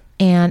up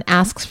and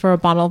asks for a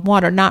bottle of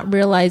water, not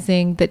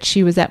realizing that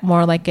she was at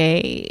more like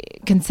a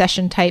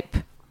concession type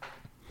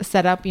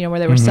setup, where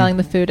they were mm-hmm. selling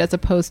the food, as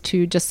opposed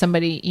to just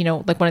somebody,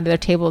 like one of their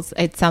tables.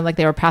 It sounded like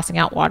they were passing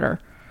out water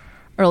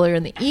earlier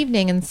in the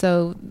evening. And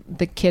so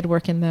the kid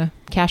working the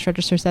cash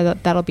register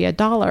said that'll be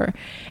 $1.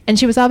 And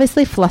she was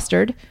obviously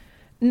flustered.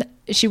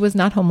 She was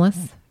not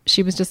homeless.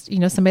 She was just,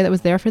 somebody that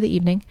was there for the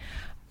evening.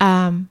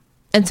 And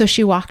so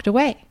she walked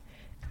away,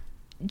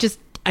 just,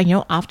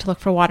 off to look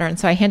for water. And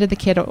so I handed the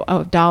kid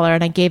 $1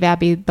 and I gave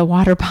Abby the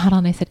water bottle.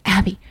 And I said,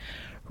 Abby,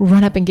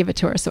 run up and give it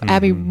to her. So mm-hmm.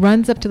 Abby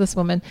runs up to this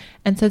woman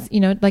and says,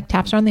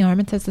 taps her on the arm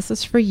and says, this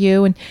is for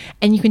you.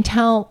 And you can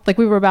tell,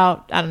 we were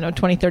about,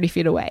 20, 30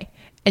 feet away.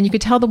 And you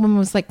could tell the woman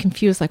was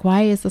confused,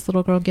 why is this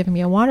little girl giving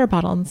me a water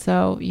bottle? And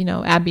so,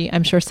 Abby,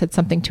 I'm sure, said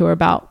something to her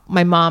about,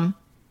 my mom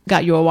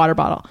got you a water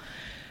bottle.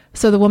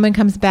 So the woman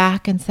comes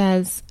back and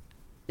says,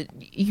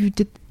 you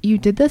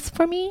did this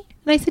for me?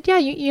 And I said, yeah,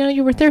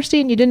 you were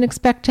thirsty and you didn't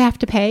expect to have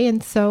to pay.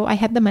 And so I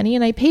had the money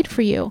and I paid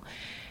for you.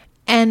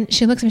 And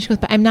she looks at me, she goes,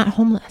 but I'm not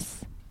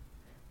homeless.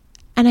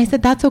 And I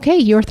said, that's okay.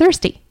 You're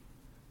thirsty.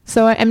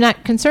 So I'm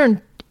not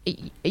concerned.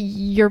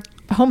 Your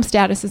home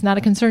status is not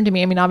a concern to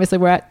me. I mean, obviously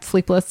we're at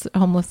sleepless,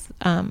 homeless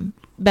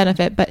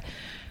benefit,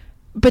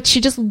 but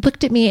she just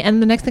looked at me,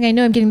 and the next thing I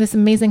know, I'm getting this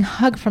amazing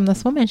hug from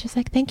this woman. She's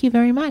like, thank you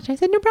very much. I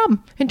said, no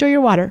problem. Enjoy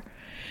your water.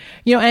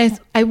 And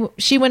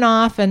she went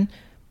off, and,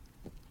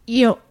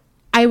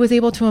 I was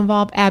able to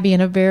involve Abby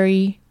in a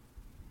very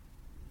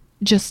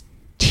just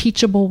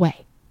teachable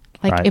way.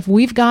 Right. If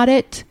we've got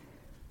it,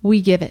 we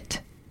give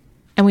it.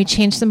 And we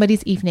changed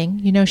somebody's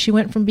evening. She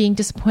went from being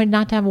disappointed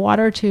not to have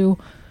water to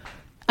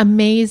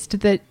amazed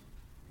that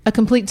a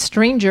complete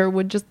stranger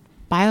would just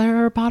buy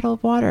her a bottle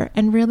of water.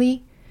 And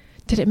really,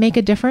 did it make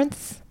a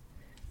difference,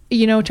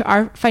 to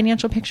our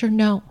financial picture?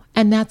 No.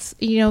 And that's,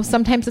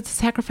 sometimes it's a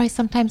sacrifice,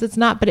 sometimes it's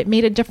not, but it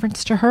made a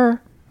difference to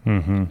her.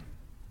 Mm-hmm.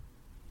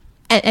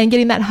 And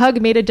getting that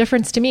hug made a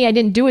difference to me. I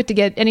didn't do it to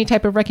get any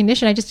type of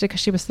recognition. I just did it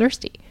because she was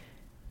thirsty.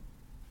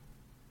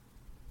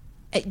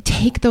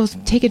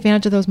 Take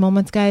advantage of those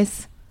moments,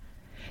 guys.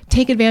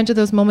 Take advantage of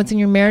those moments in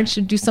your marriage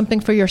to do something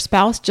for your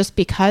spouse just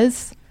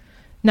because,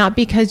 not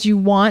because you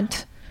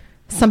want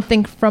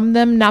something from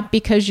them, not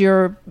because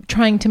you're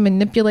trying to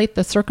manipulate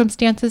the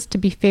circumstances to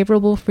be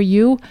favorable for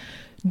you.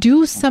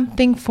 Do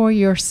something for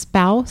your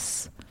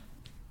spouse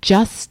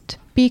just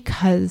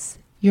because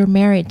you're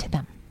married to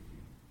them.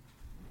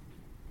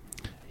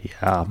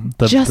 Yeah.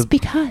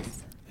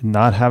 Because.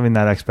 Not having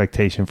that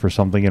expectation for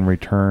something in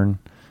return,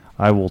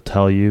 I will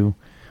tell you,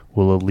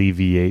 will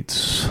alleviate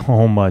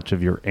so much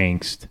of your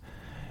angst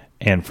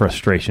and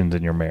frustrations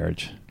in your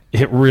marriage.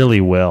 It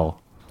really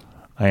will.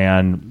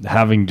 And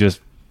having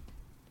just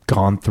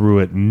gone through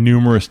it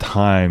numerous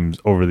times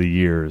over the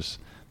years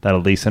that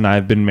Elisa and I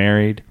have been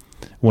married,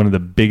 one of the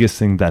biggest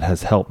things that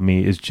has helped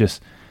me is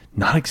just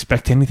not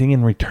expect anything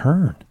in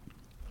return.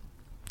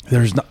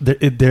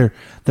 There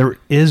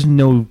is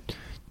no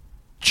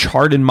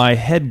chart in my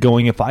head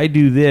going, if I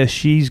do this,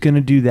 she's going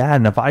to do that.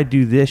 And if I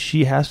do this,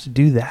 she has to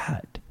do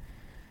that.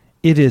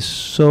 It is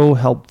so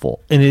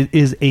helpful. And it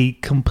is a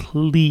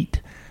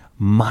complete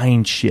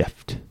mind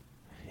shift.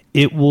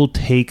 It will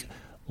take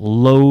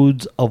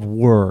loads of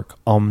work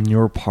on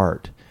your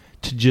part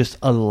to just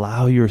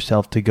allow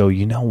yourself to go,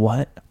 you know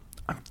what?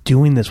 I'm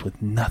doing this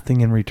with nothing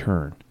in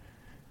return.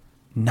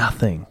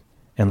 Nothing.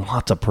 And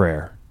lots of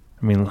prayer.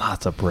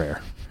 Lots of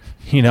prayer,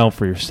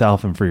 for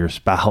yourself and for your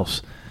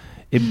spouse.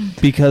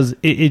 Because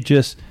it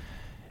just,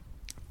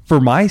 for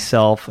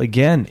myself,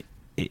 again,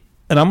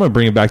 and I'm going to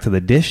bring it back to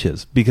the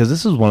dishes, because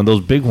this is one of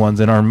those big ones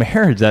in our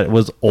marriage that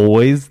was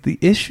always the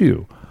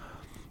issue.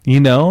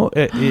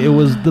 It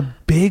was the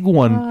big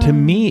one to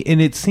me,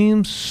 and it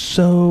seems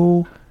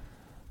so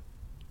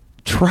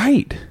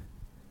trite.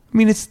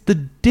 It's the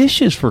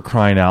dishes, for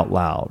crying out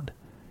loud.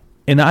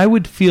 And I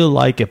would feel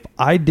like if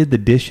I did the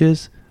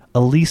dishes,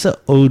 Elisa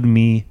owed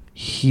me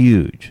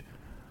huge.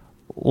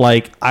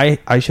 Like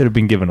I should have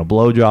been given a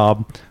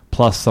blowjob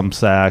plus some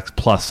sex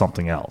plus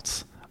something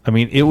else.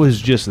 It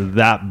was just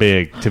that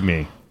big to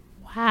me.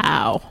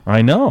 Wow.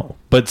 I know.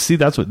 But see,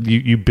 that's what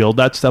you build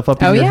that stuff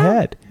up in your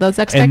head. Those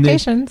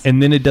expectations.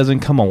 And then it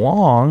doesn't come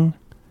along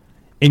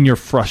and you're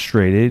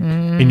frustrated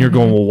and you're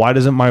going, well, why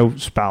doesn't my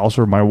spouse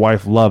or my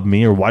wife love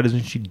me? Or why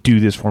doesn't she do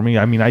this for me?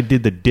 I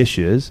did the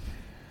dishes,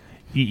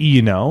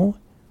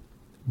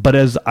 but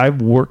as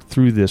I've worked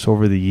through this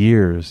over the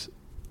years,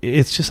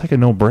 it's just like a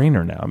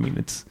no-brainer now.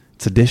 It's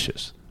the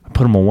dishes. I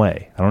put them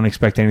away. I don't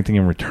expect anything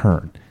in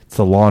return. It's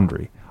the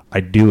laundry.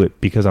 I do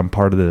it because I'm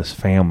part of this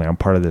family. I'm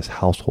part of this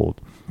household.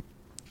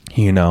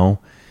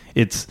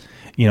 It's,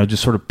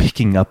 just sort of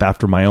picking up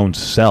after my own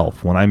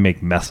self when I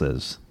make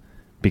messes,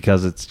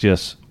 because it's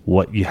just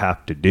what you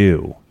have to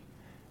do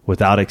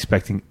without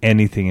expecting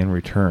anything in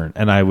return.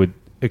 And I would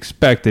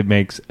expect it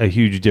makes a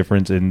huge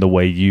difference in the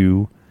way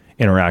you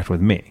interact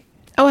with me.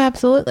 Oh,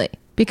 absolutely.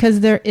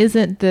 Because there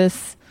isn't the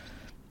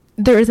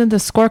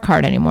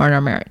scorecard anymore in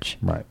our marriage.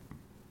 Right.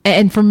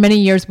 And for many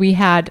years we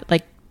had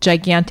like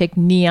gigantic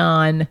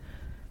neon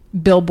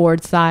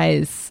billboard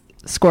size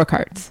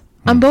scorecards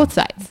on both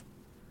sides.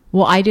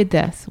 Well, I did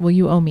this. Well,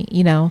 you owe me.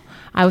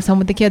 I was home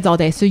with the kids all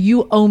day. So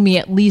you owe me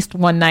at least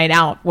one night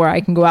out where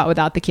I can go out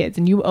without the kids.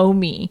 And you owe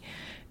me,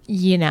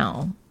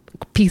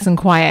 peace and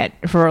quiet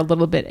for a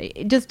little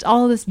bit. Just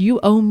all of this, you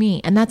owe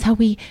me. And that's how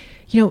we,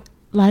 a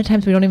lot of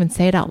times we don't even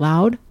say it out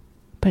loud,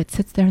 but it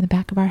sits there in the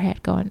back of our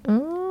head going,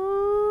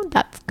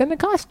 that's going to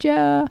cost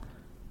you.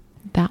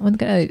 That one's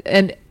going to,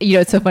 and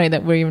it's so funny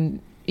that we're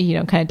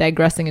even, kind of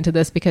digressing into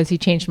this, because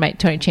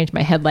Tony changed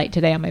my headlight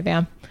today on my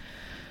van.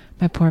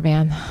 My poor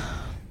van.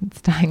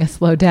 It's dying a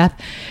slow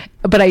death.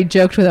 But I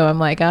joked with him. I'm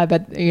like,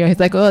 but he's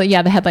like, well,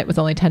 yeah, the headlight was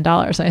only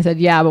 $10. And I said,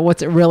 yeah, but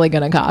what's it really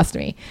going to cost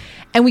me?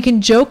 And we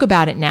can joke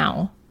about it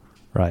now.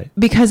 Right.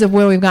 Because of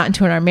where we've gotten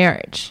to in our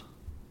marriage.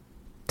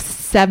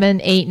 7,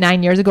 8,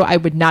 9 years ago, I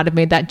would not have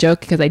made that joke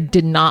because I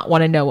did not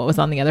want to know what was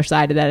on the other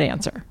side of that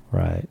answer.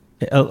 Right.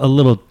 A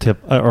little tip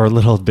or a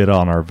little bit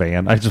on our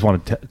van. I just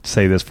want to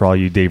say this for all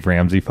you Dave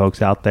Ramsey folks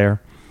out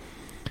there.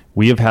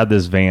 We have had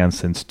this van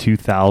since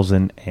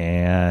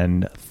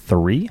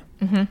 2003.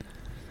 Mm-hmm.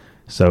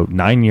 So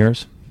 9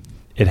 years.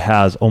 It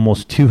has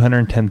almost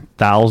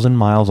 210,000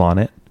 miles on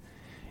it.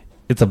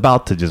 It's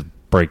about to just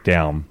break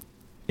down.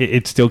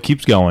 It still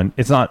keeps going.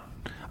 It's not,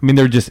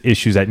 there are just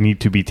issues that need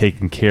to be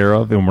taken care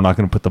of, and we're not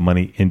going to put the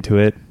money into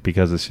it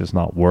because it's just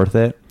not worth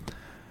it.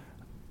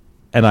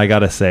 And I got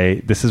to say,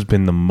 this has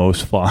been the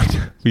most fun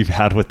we've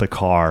had with the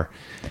car,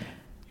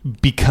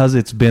 because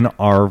it's been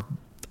our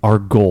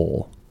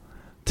goal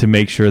to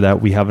make sure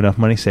that we have enough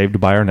money saved to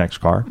buy our next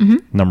car,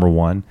 number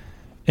one.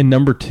 And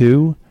number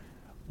two,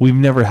 we've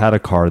never had a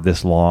car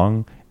this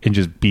long and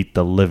just beat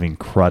the living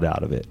crud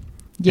out of it.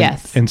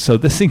 Yes. And so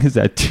this thing is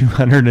at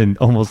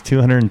almost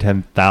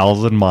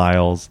 210,000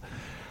 miles.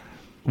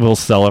 We'll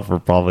sell it for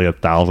probably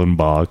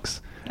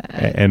 $1,000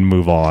 and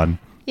move on.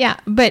 Yeah.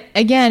 But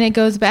again, it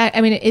goes back.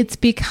 It's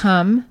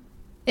become,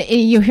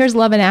 here's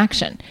love in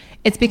action.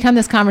 it's become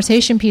this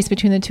conversation piece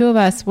between the two of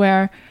us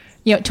where,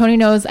 Tony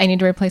knows I need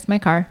to replace my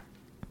car,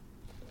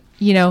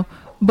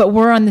 but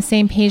we're on the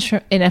same page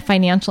in a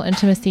financial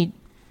intimacy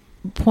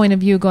point of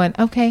view going,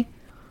 okay,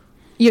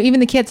 even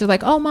the kids are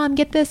like, oh, Mom,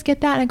 get this,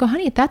 get that. And I go,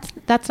 honey, that's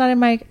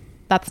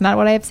not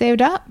what I have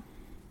saved up.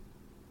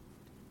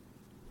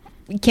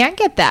 You can't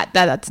get that.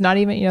 That's not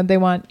even, they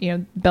want,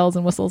 bells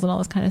and whistles and all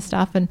this kind of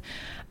stuff. And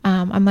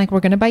I'm like, we're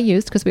going to buy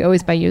used because we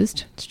always buy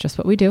used. It's just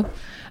what we do.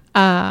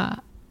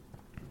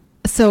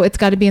 So it's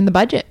got to be in the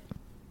budget.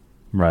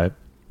 Right.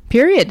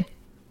 Period.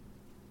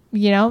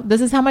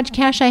 This is how much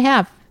cash I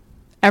have.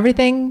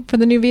 Everything for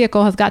the new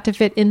vehicle has got to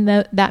fit in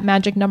that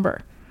magic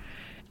number.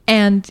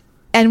 And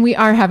we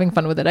are having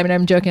fun with it. I mean,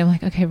 I'm joking. I'm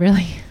like, okay,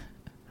 really?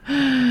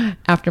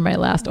 After my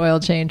last oil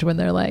change, when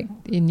they're like,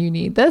 and you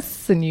need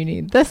this, and you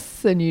need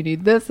this, and you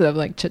need this. And I'm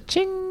like,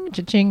 cha-ching,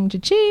 cha-ching,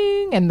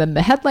 cha-ching. And then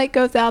the headlight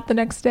goes out the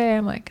next day.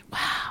 I'm like,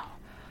 wow.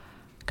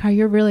 Car, it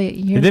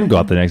didn't go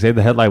out the next day.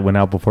 The headlight went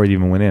out before it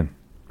even went in.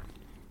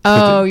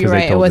 Oh, you're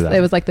right. It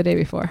was like the day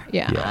before.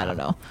 Yeah, I don't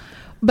know.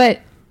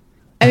 But,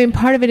 I mean,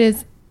 part of it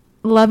is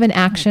love in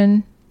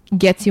action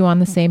gets you on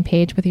the same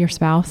page with your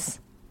spouse.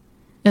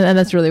 And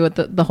that's really what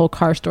the whole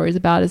car story is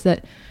about, is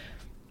that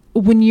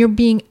when you're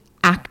being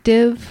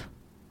active,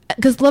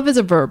 because love is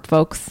a verb,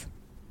 folks.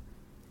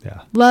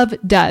 Yeah. Love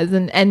does.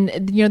 And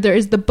there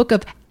is the book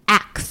of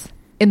Acts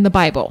in the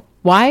Bible.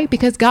 Why?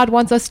 Because God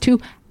wants us to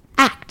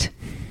act.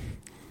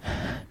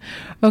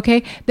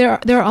 Okay?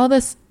 There's all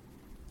this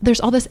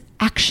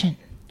action.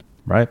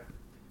 Right.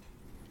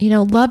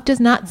 Love does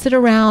not sit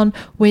around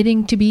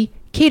waiting to be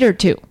catered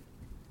to.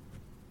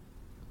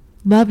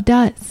 Love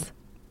does.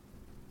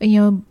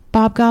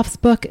 Bob Goff's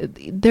book,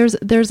 there's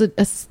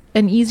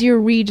an easier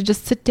read to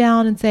just sit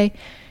down and say,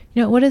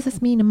 what does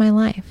this mean in my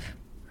life?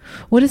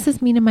 What does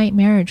this mean in my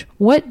marriage?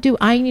 What do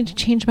I need to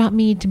change about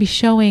me to be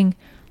showing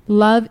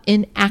love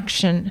in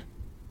action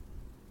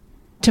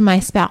to my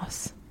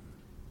spouse?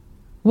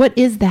 What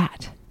is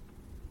that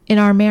in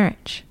our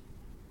marriage?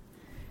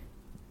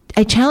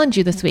 I challenge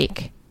you this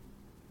week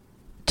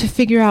to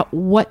figure out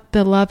what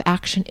the love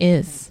action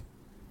is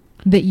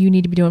that you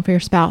need to be doing for your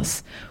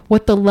spouse,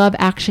 what the love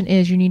action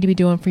is you need to be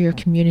doing for your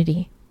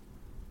community.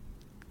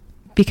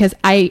 Because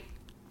I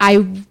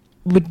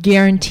would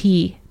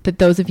guarantee that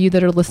those of you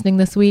that are listening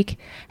this week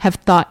have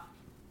thought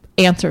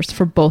answers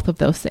for both of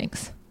those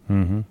things.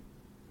 Mm-hmm.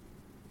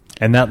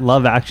 And that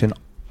love action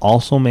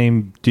also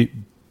may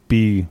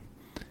be,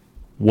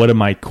 what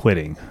am I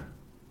quitting?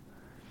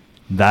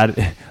 That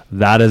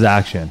is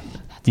action.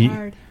 That's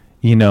hard.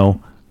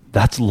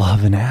 That's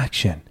love in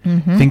action.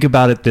 Mm-hmm. Think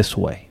about it this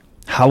way.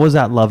 How is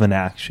that love in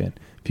action?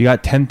 If you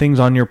got 10 things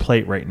on your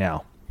plate right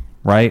now,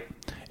 right?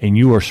 And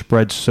you are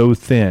spread so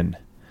thin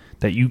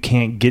that you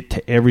can't get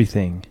to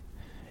everything.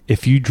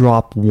 If you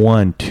drop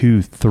 1,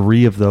 2,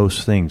 3 of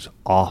those things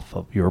off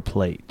of your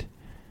plate,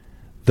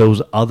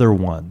 those other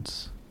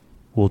ones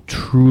will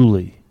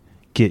truly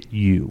get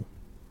you.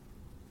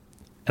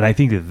 And I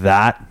think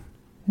that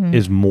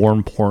is more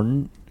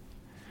important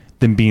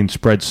than being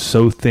spread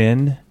so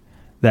thin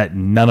that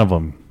none of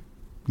them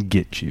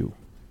get you.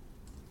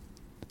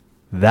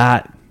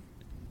 That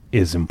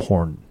is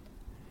important.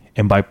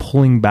 And by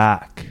pulling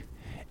back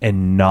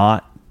and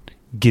not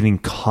getting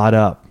caught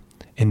up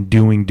in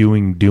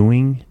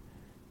doing,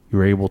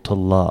 you're able to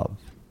love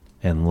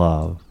and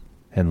love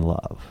and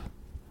love.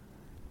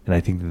 And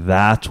I think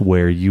that's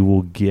where you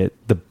will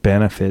get the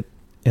benefit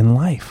in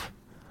life.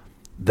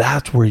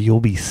 That's where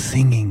you'll be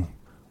singing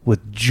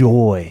with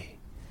joy.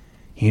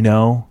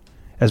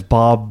 As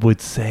Bob would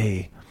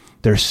say,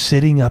 they're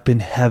sitting up in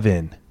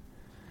heaven,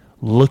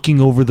 looking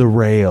over the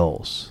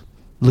rails,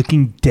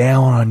 looking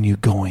down on you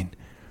going,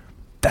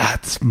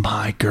 that's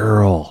my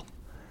girl.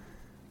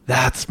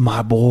 That's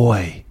my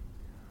boy.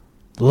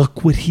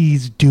 Look what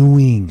he's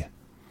doing.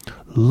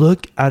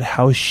 Look at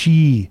how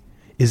she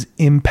is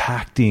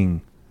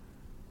impacting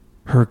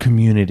her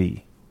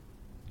community.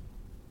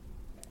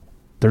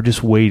 They're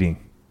just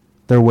waiting.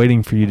 They're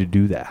waiting for you to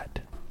do that.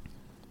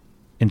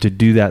 And to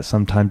do that,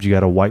 sometimes you got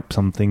to wipe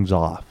some things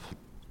off.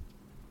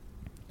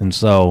 And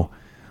so,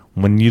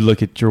 when you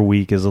look at your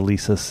week, as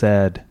Elisa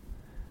said,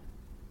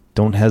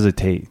 don't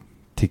hesitate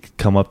to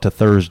come up to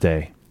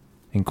Thursday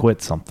and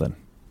quit something.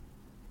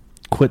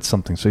 Quit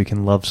something so you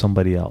can love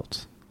somebody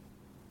else.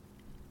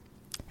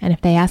 And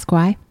if they ask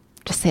why,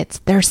 just say it's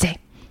Thursday.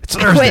 It's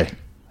Thursday.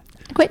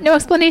 Quit. No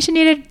explanation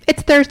needed.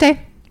 It's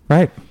Thursday.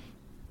 Right.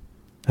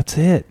 That's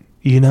it.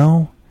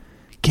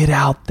 Get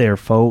out there,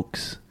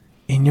 folks.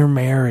 In your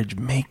marriage,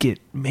 make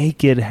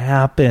it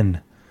happen.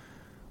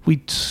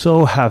 We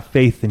so have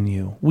faith in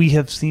you. We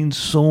have seen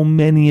so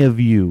many of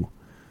you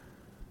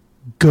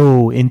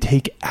go and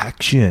take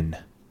action.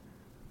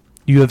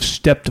 You have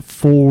stepped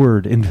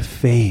forward in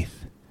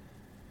faith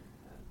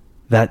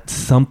that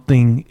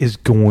something is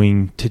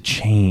going to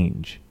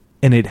change.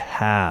 And it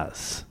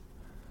has.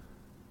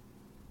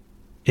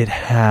 It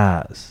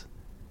has.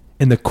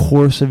 In the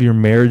course of your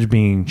marriage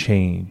being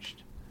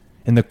changed,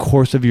 in the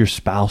course of your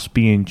spouse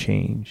being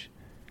changed,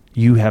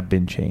 you have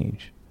been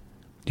changed.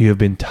 You have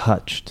been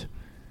touched.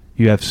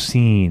 You have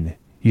seen,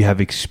 you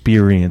have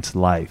experienced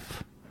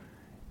life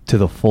to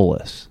the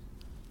fullest.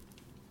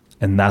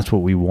 And that's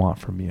what we want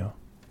from you.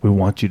 We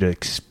want you to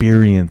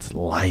experience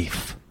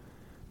life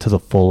to the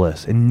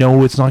fullest. And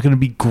no, it's not going to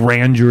be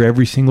grandeur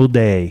every single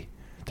day.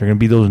 There are going to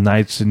be those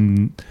nights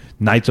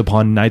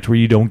upon nights where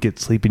you don't get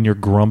sleep and you're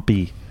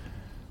grumpy.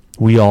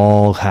 We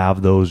all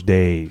have those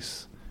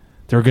days.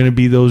 There are going to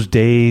be those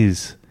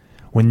days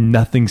when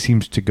nothing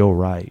seems to go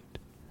right.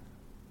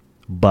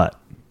 But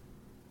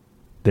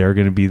there are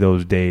going to be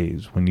those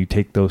days when you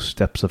take those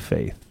steps of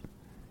faith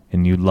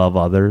and you love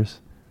others,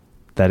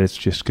 that it's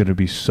just going to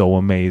be so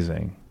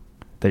amazing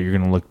that you're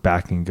going to look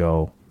back and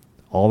go,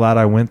 all that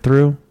I went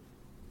through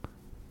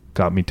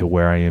got me to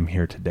where I am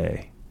here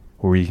today,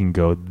 where you can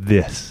go,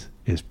 this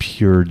is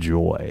pure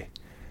joy.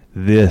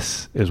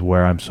 This is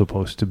where I'm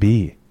supposed to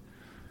be.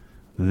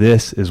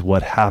 This is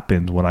what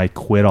happens when I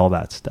quit all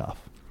that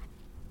stuff.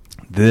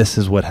 This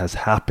is what has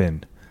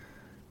happened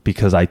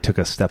because I took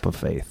a step of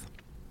faith.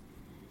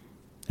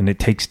 And it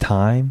takes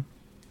time.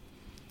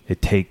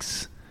 It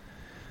takes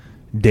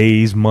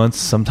days, months,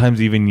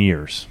 sometimes even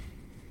years.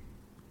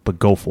 But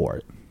go for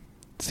it.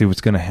 See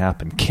what's going to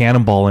happen.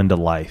 Cannonball into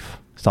life.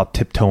 Stop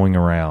tiptoeing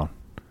around.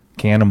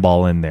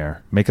 Cannonball in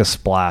there. Make a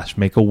splash.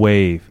 Make a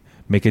wave.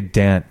 Make a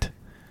dent.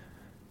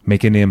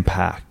 Make an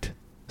impact.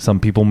 Some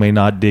people may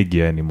not dig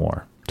you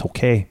anymore. It's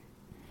okay.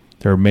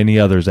 There are many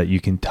others that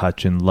you can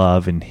touch and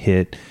love and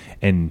hit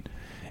and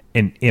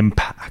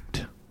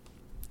impact.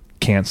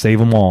 Can't save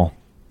them all.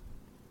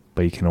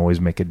 But you can always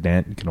make a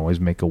dent. You can always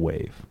make a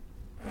wave.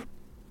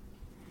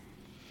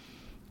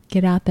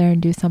 Get out there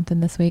and do something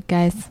this week,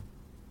 guys.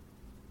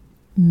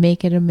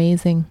 Make it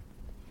amazing.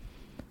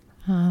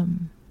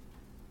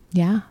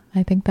 Yeah,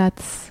 I think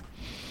that's...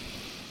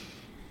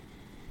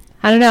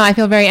 I don't know. I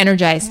feel very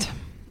energized.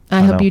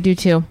 I hope you do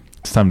too.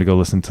 It's time to go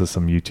listen to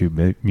some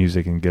YouTube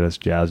music and get us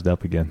jazzed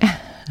up again.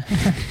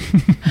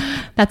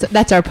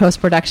 That's our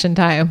post-production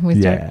time.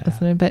 We start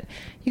listening. But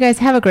you guys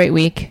have a great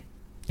week.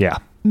 Yeah.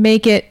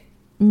 Make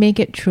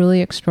it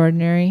truly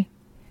extraordinary,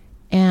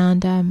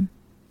 and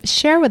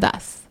share with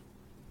us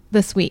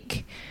this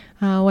week,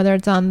 whether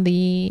it's on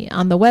the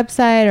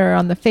website or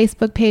on the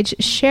Facebook page.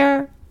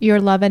 Share your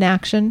love in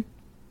action.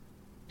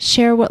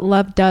 Share what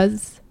love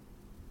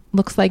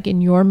looks like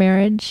in your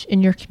marriage,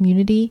 in your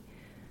community.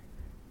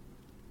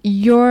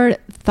 Your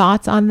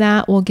thoughts on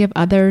that will give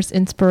others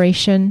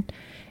inspiration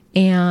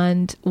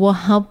and will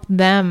help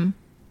them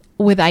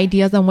with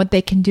ideas on what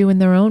they can do in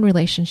their own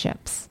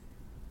relationships.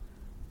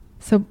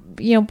 So,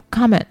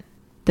 comment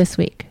this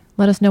week.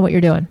 Let us know what you're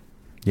doing.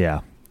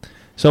 Yeah.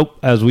 So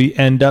as we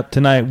end up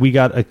tonight, we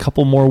got a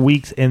couple more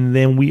weeks, and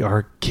then we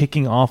are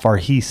kicking off our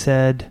He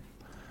Said,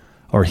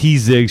 or He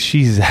Zigs,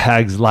 She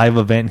Zags live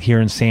event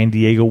here in San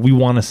Diego. We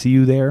want to see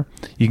you there.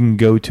 You can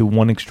go to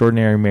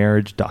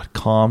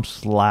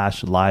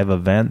oneextraordinarymarriage.com/live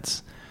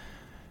events.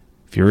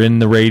 If you're in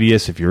the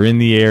radius, if you're in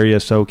the area,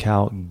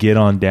 SoCal, get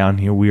on down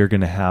here. We are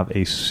going to have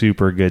a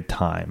super good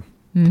time.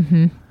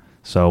 Mm-hmm.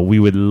 So we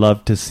would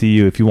love to see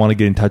you. If you want to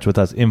get in touch with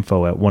us,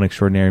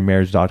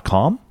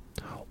 info@oneextraordinarymarriage.com,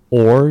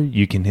 or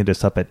you can hit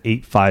us up at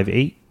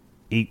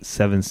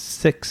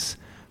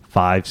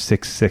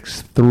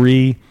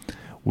 858-876-5663.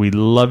 We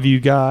love you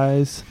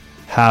guys.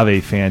 Have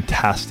a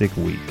fantastic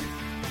week.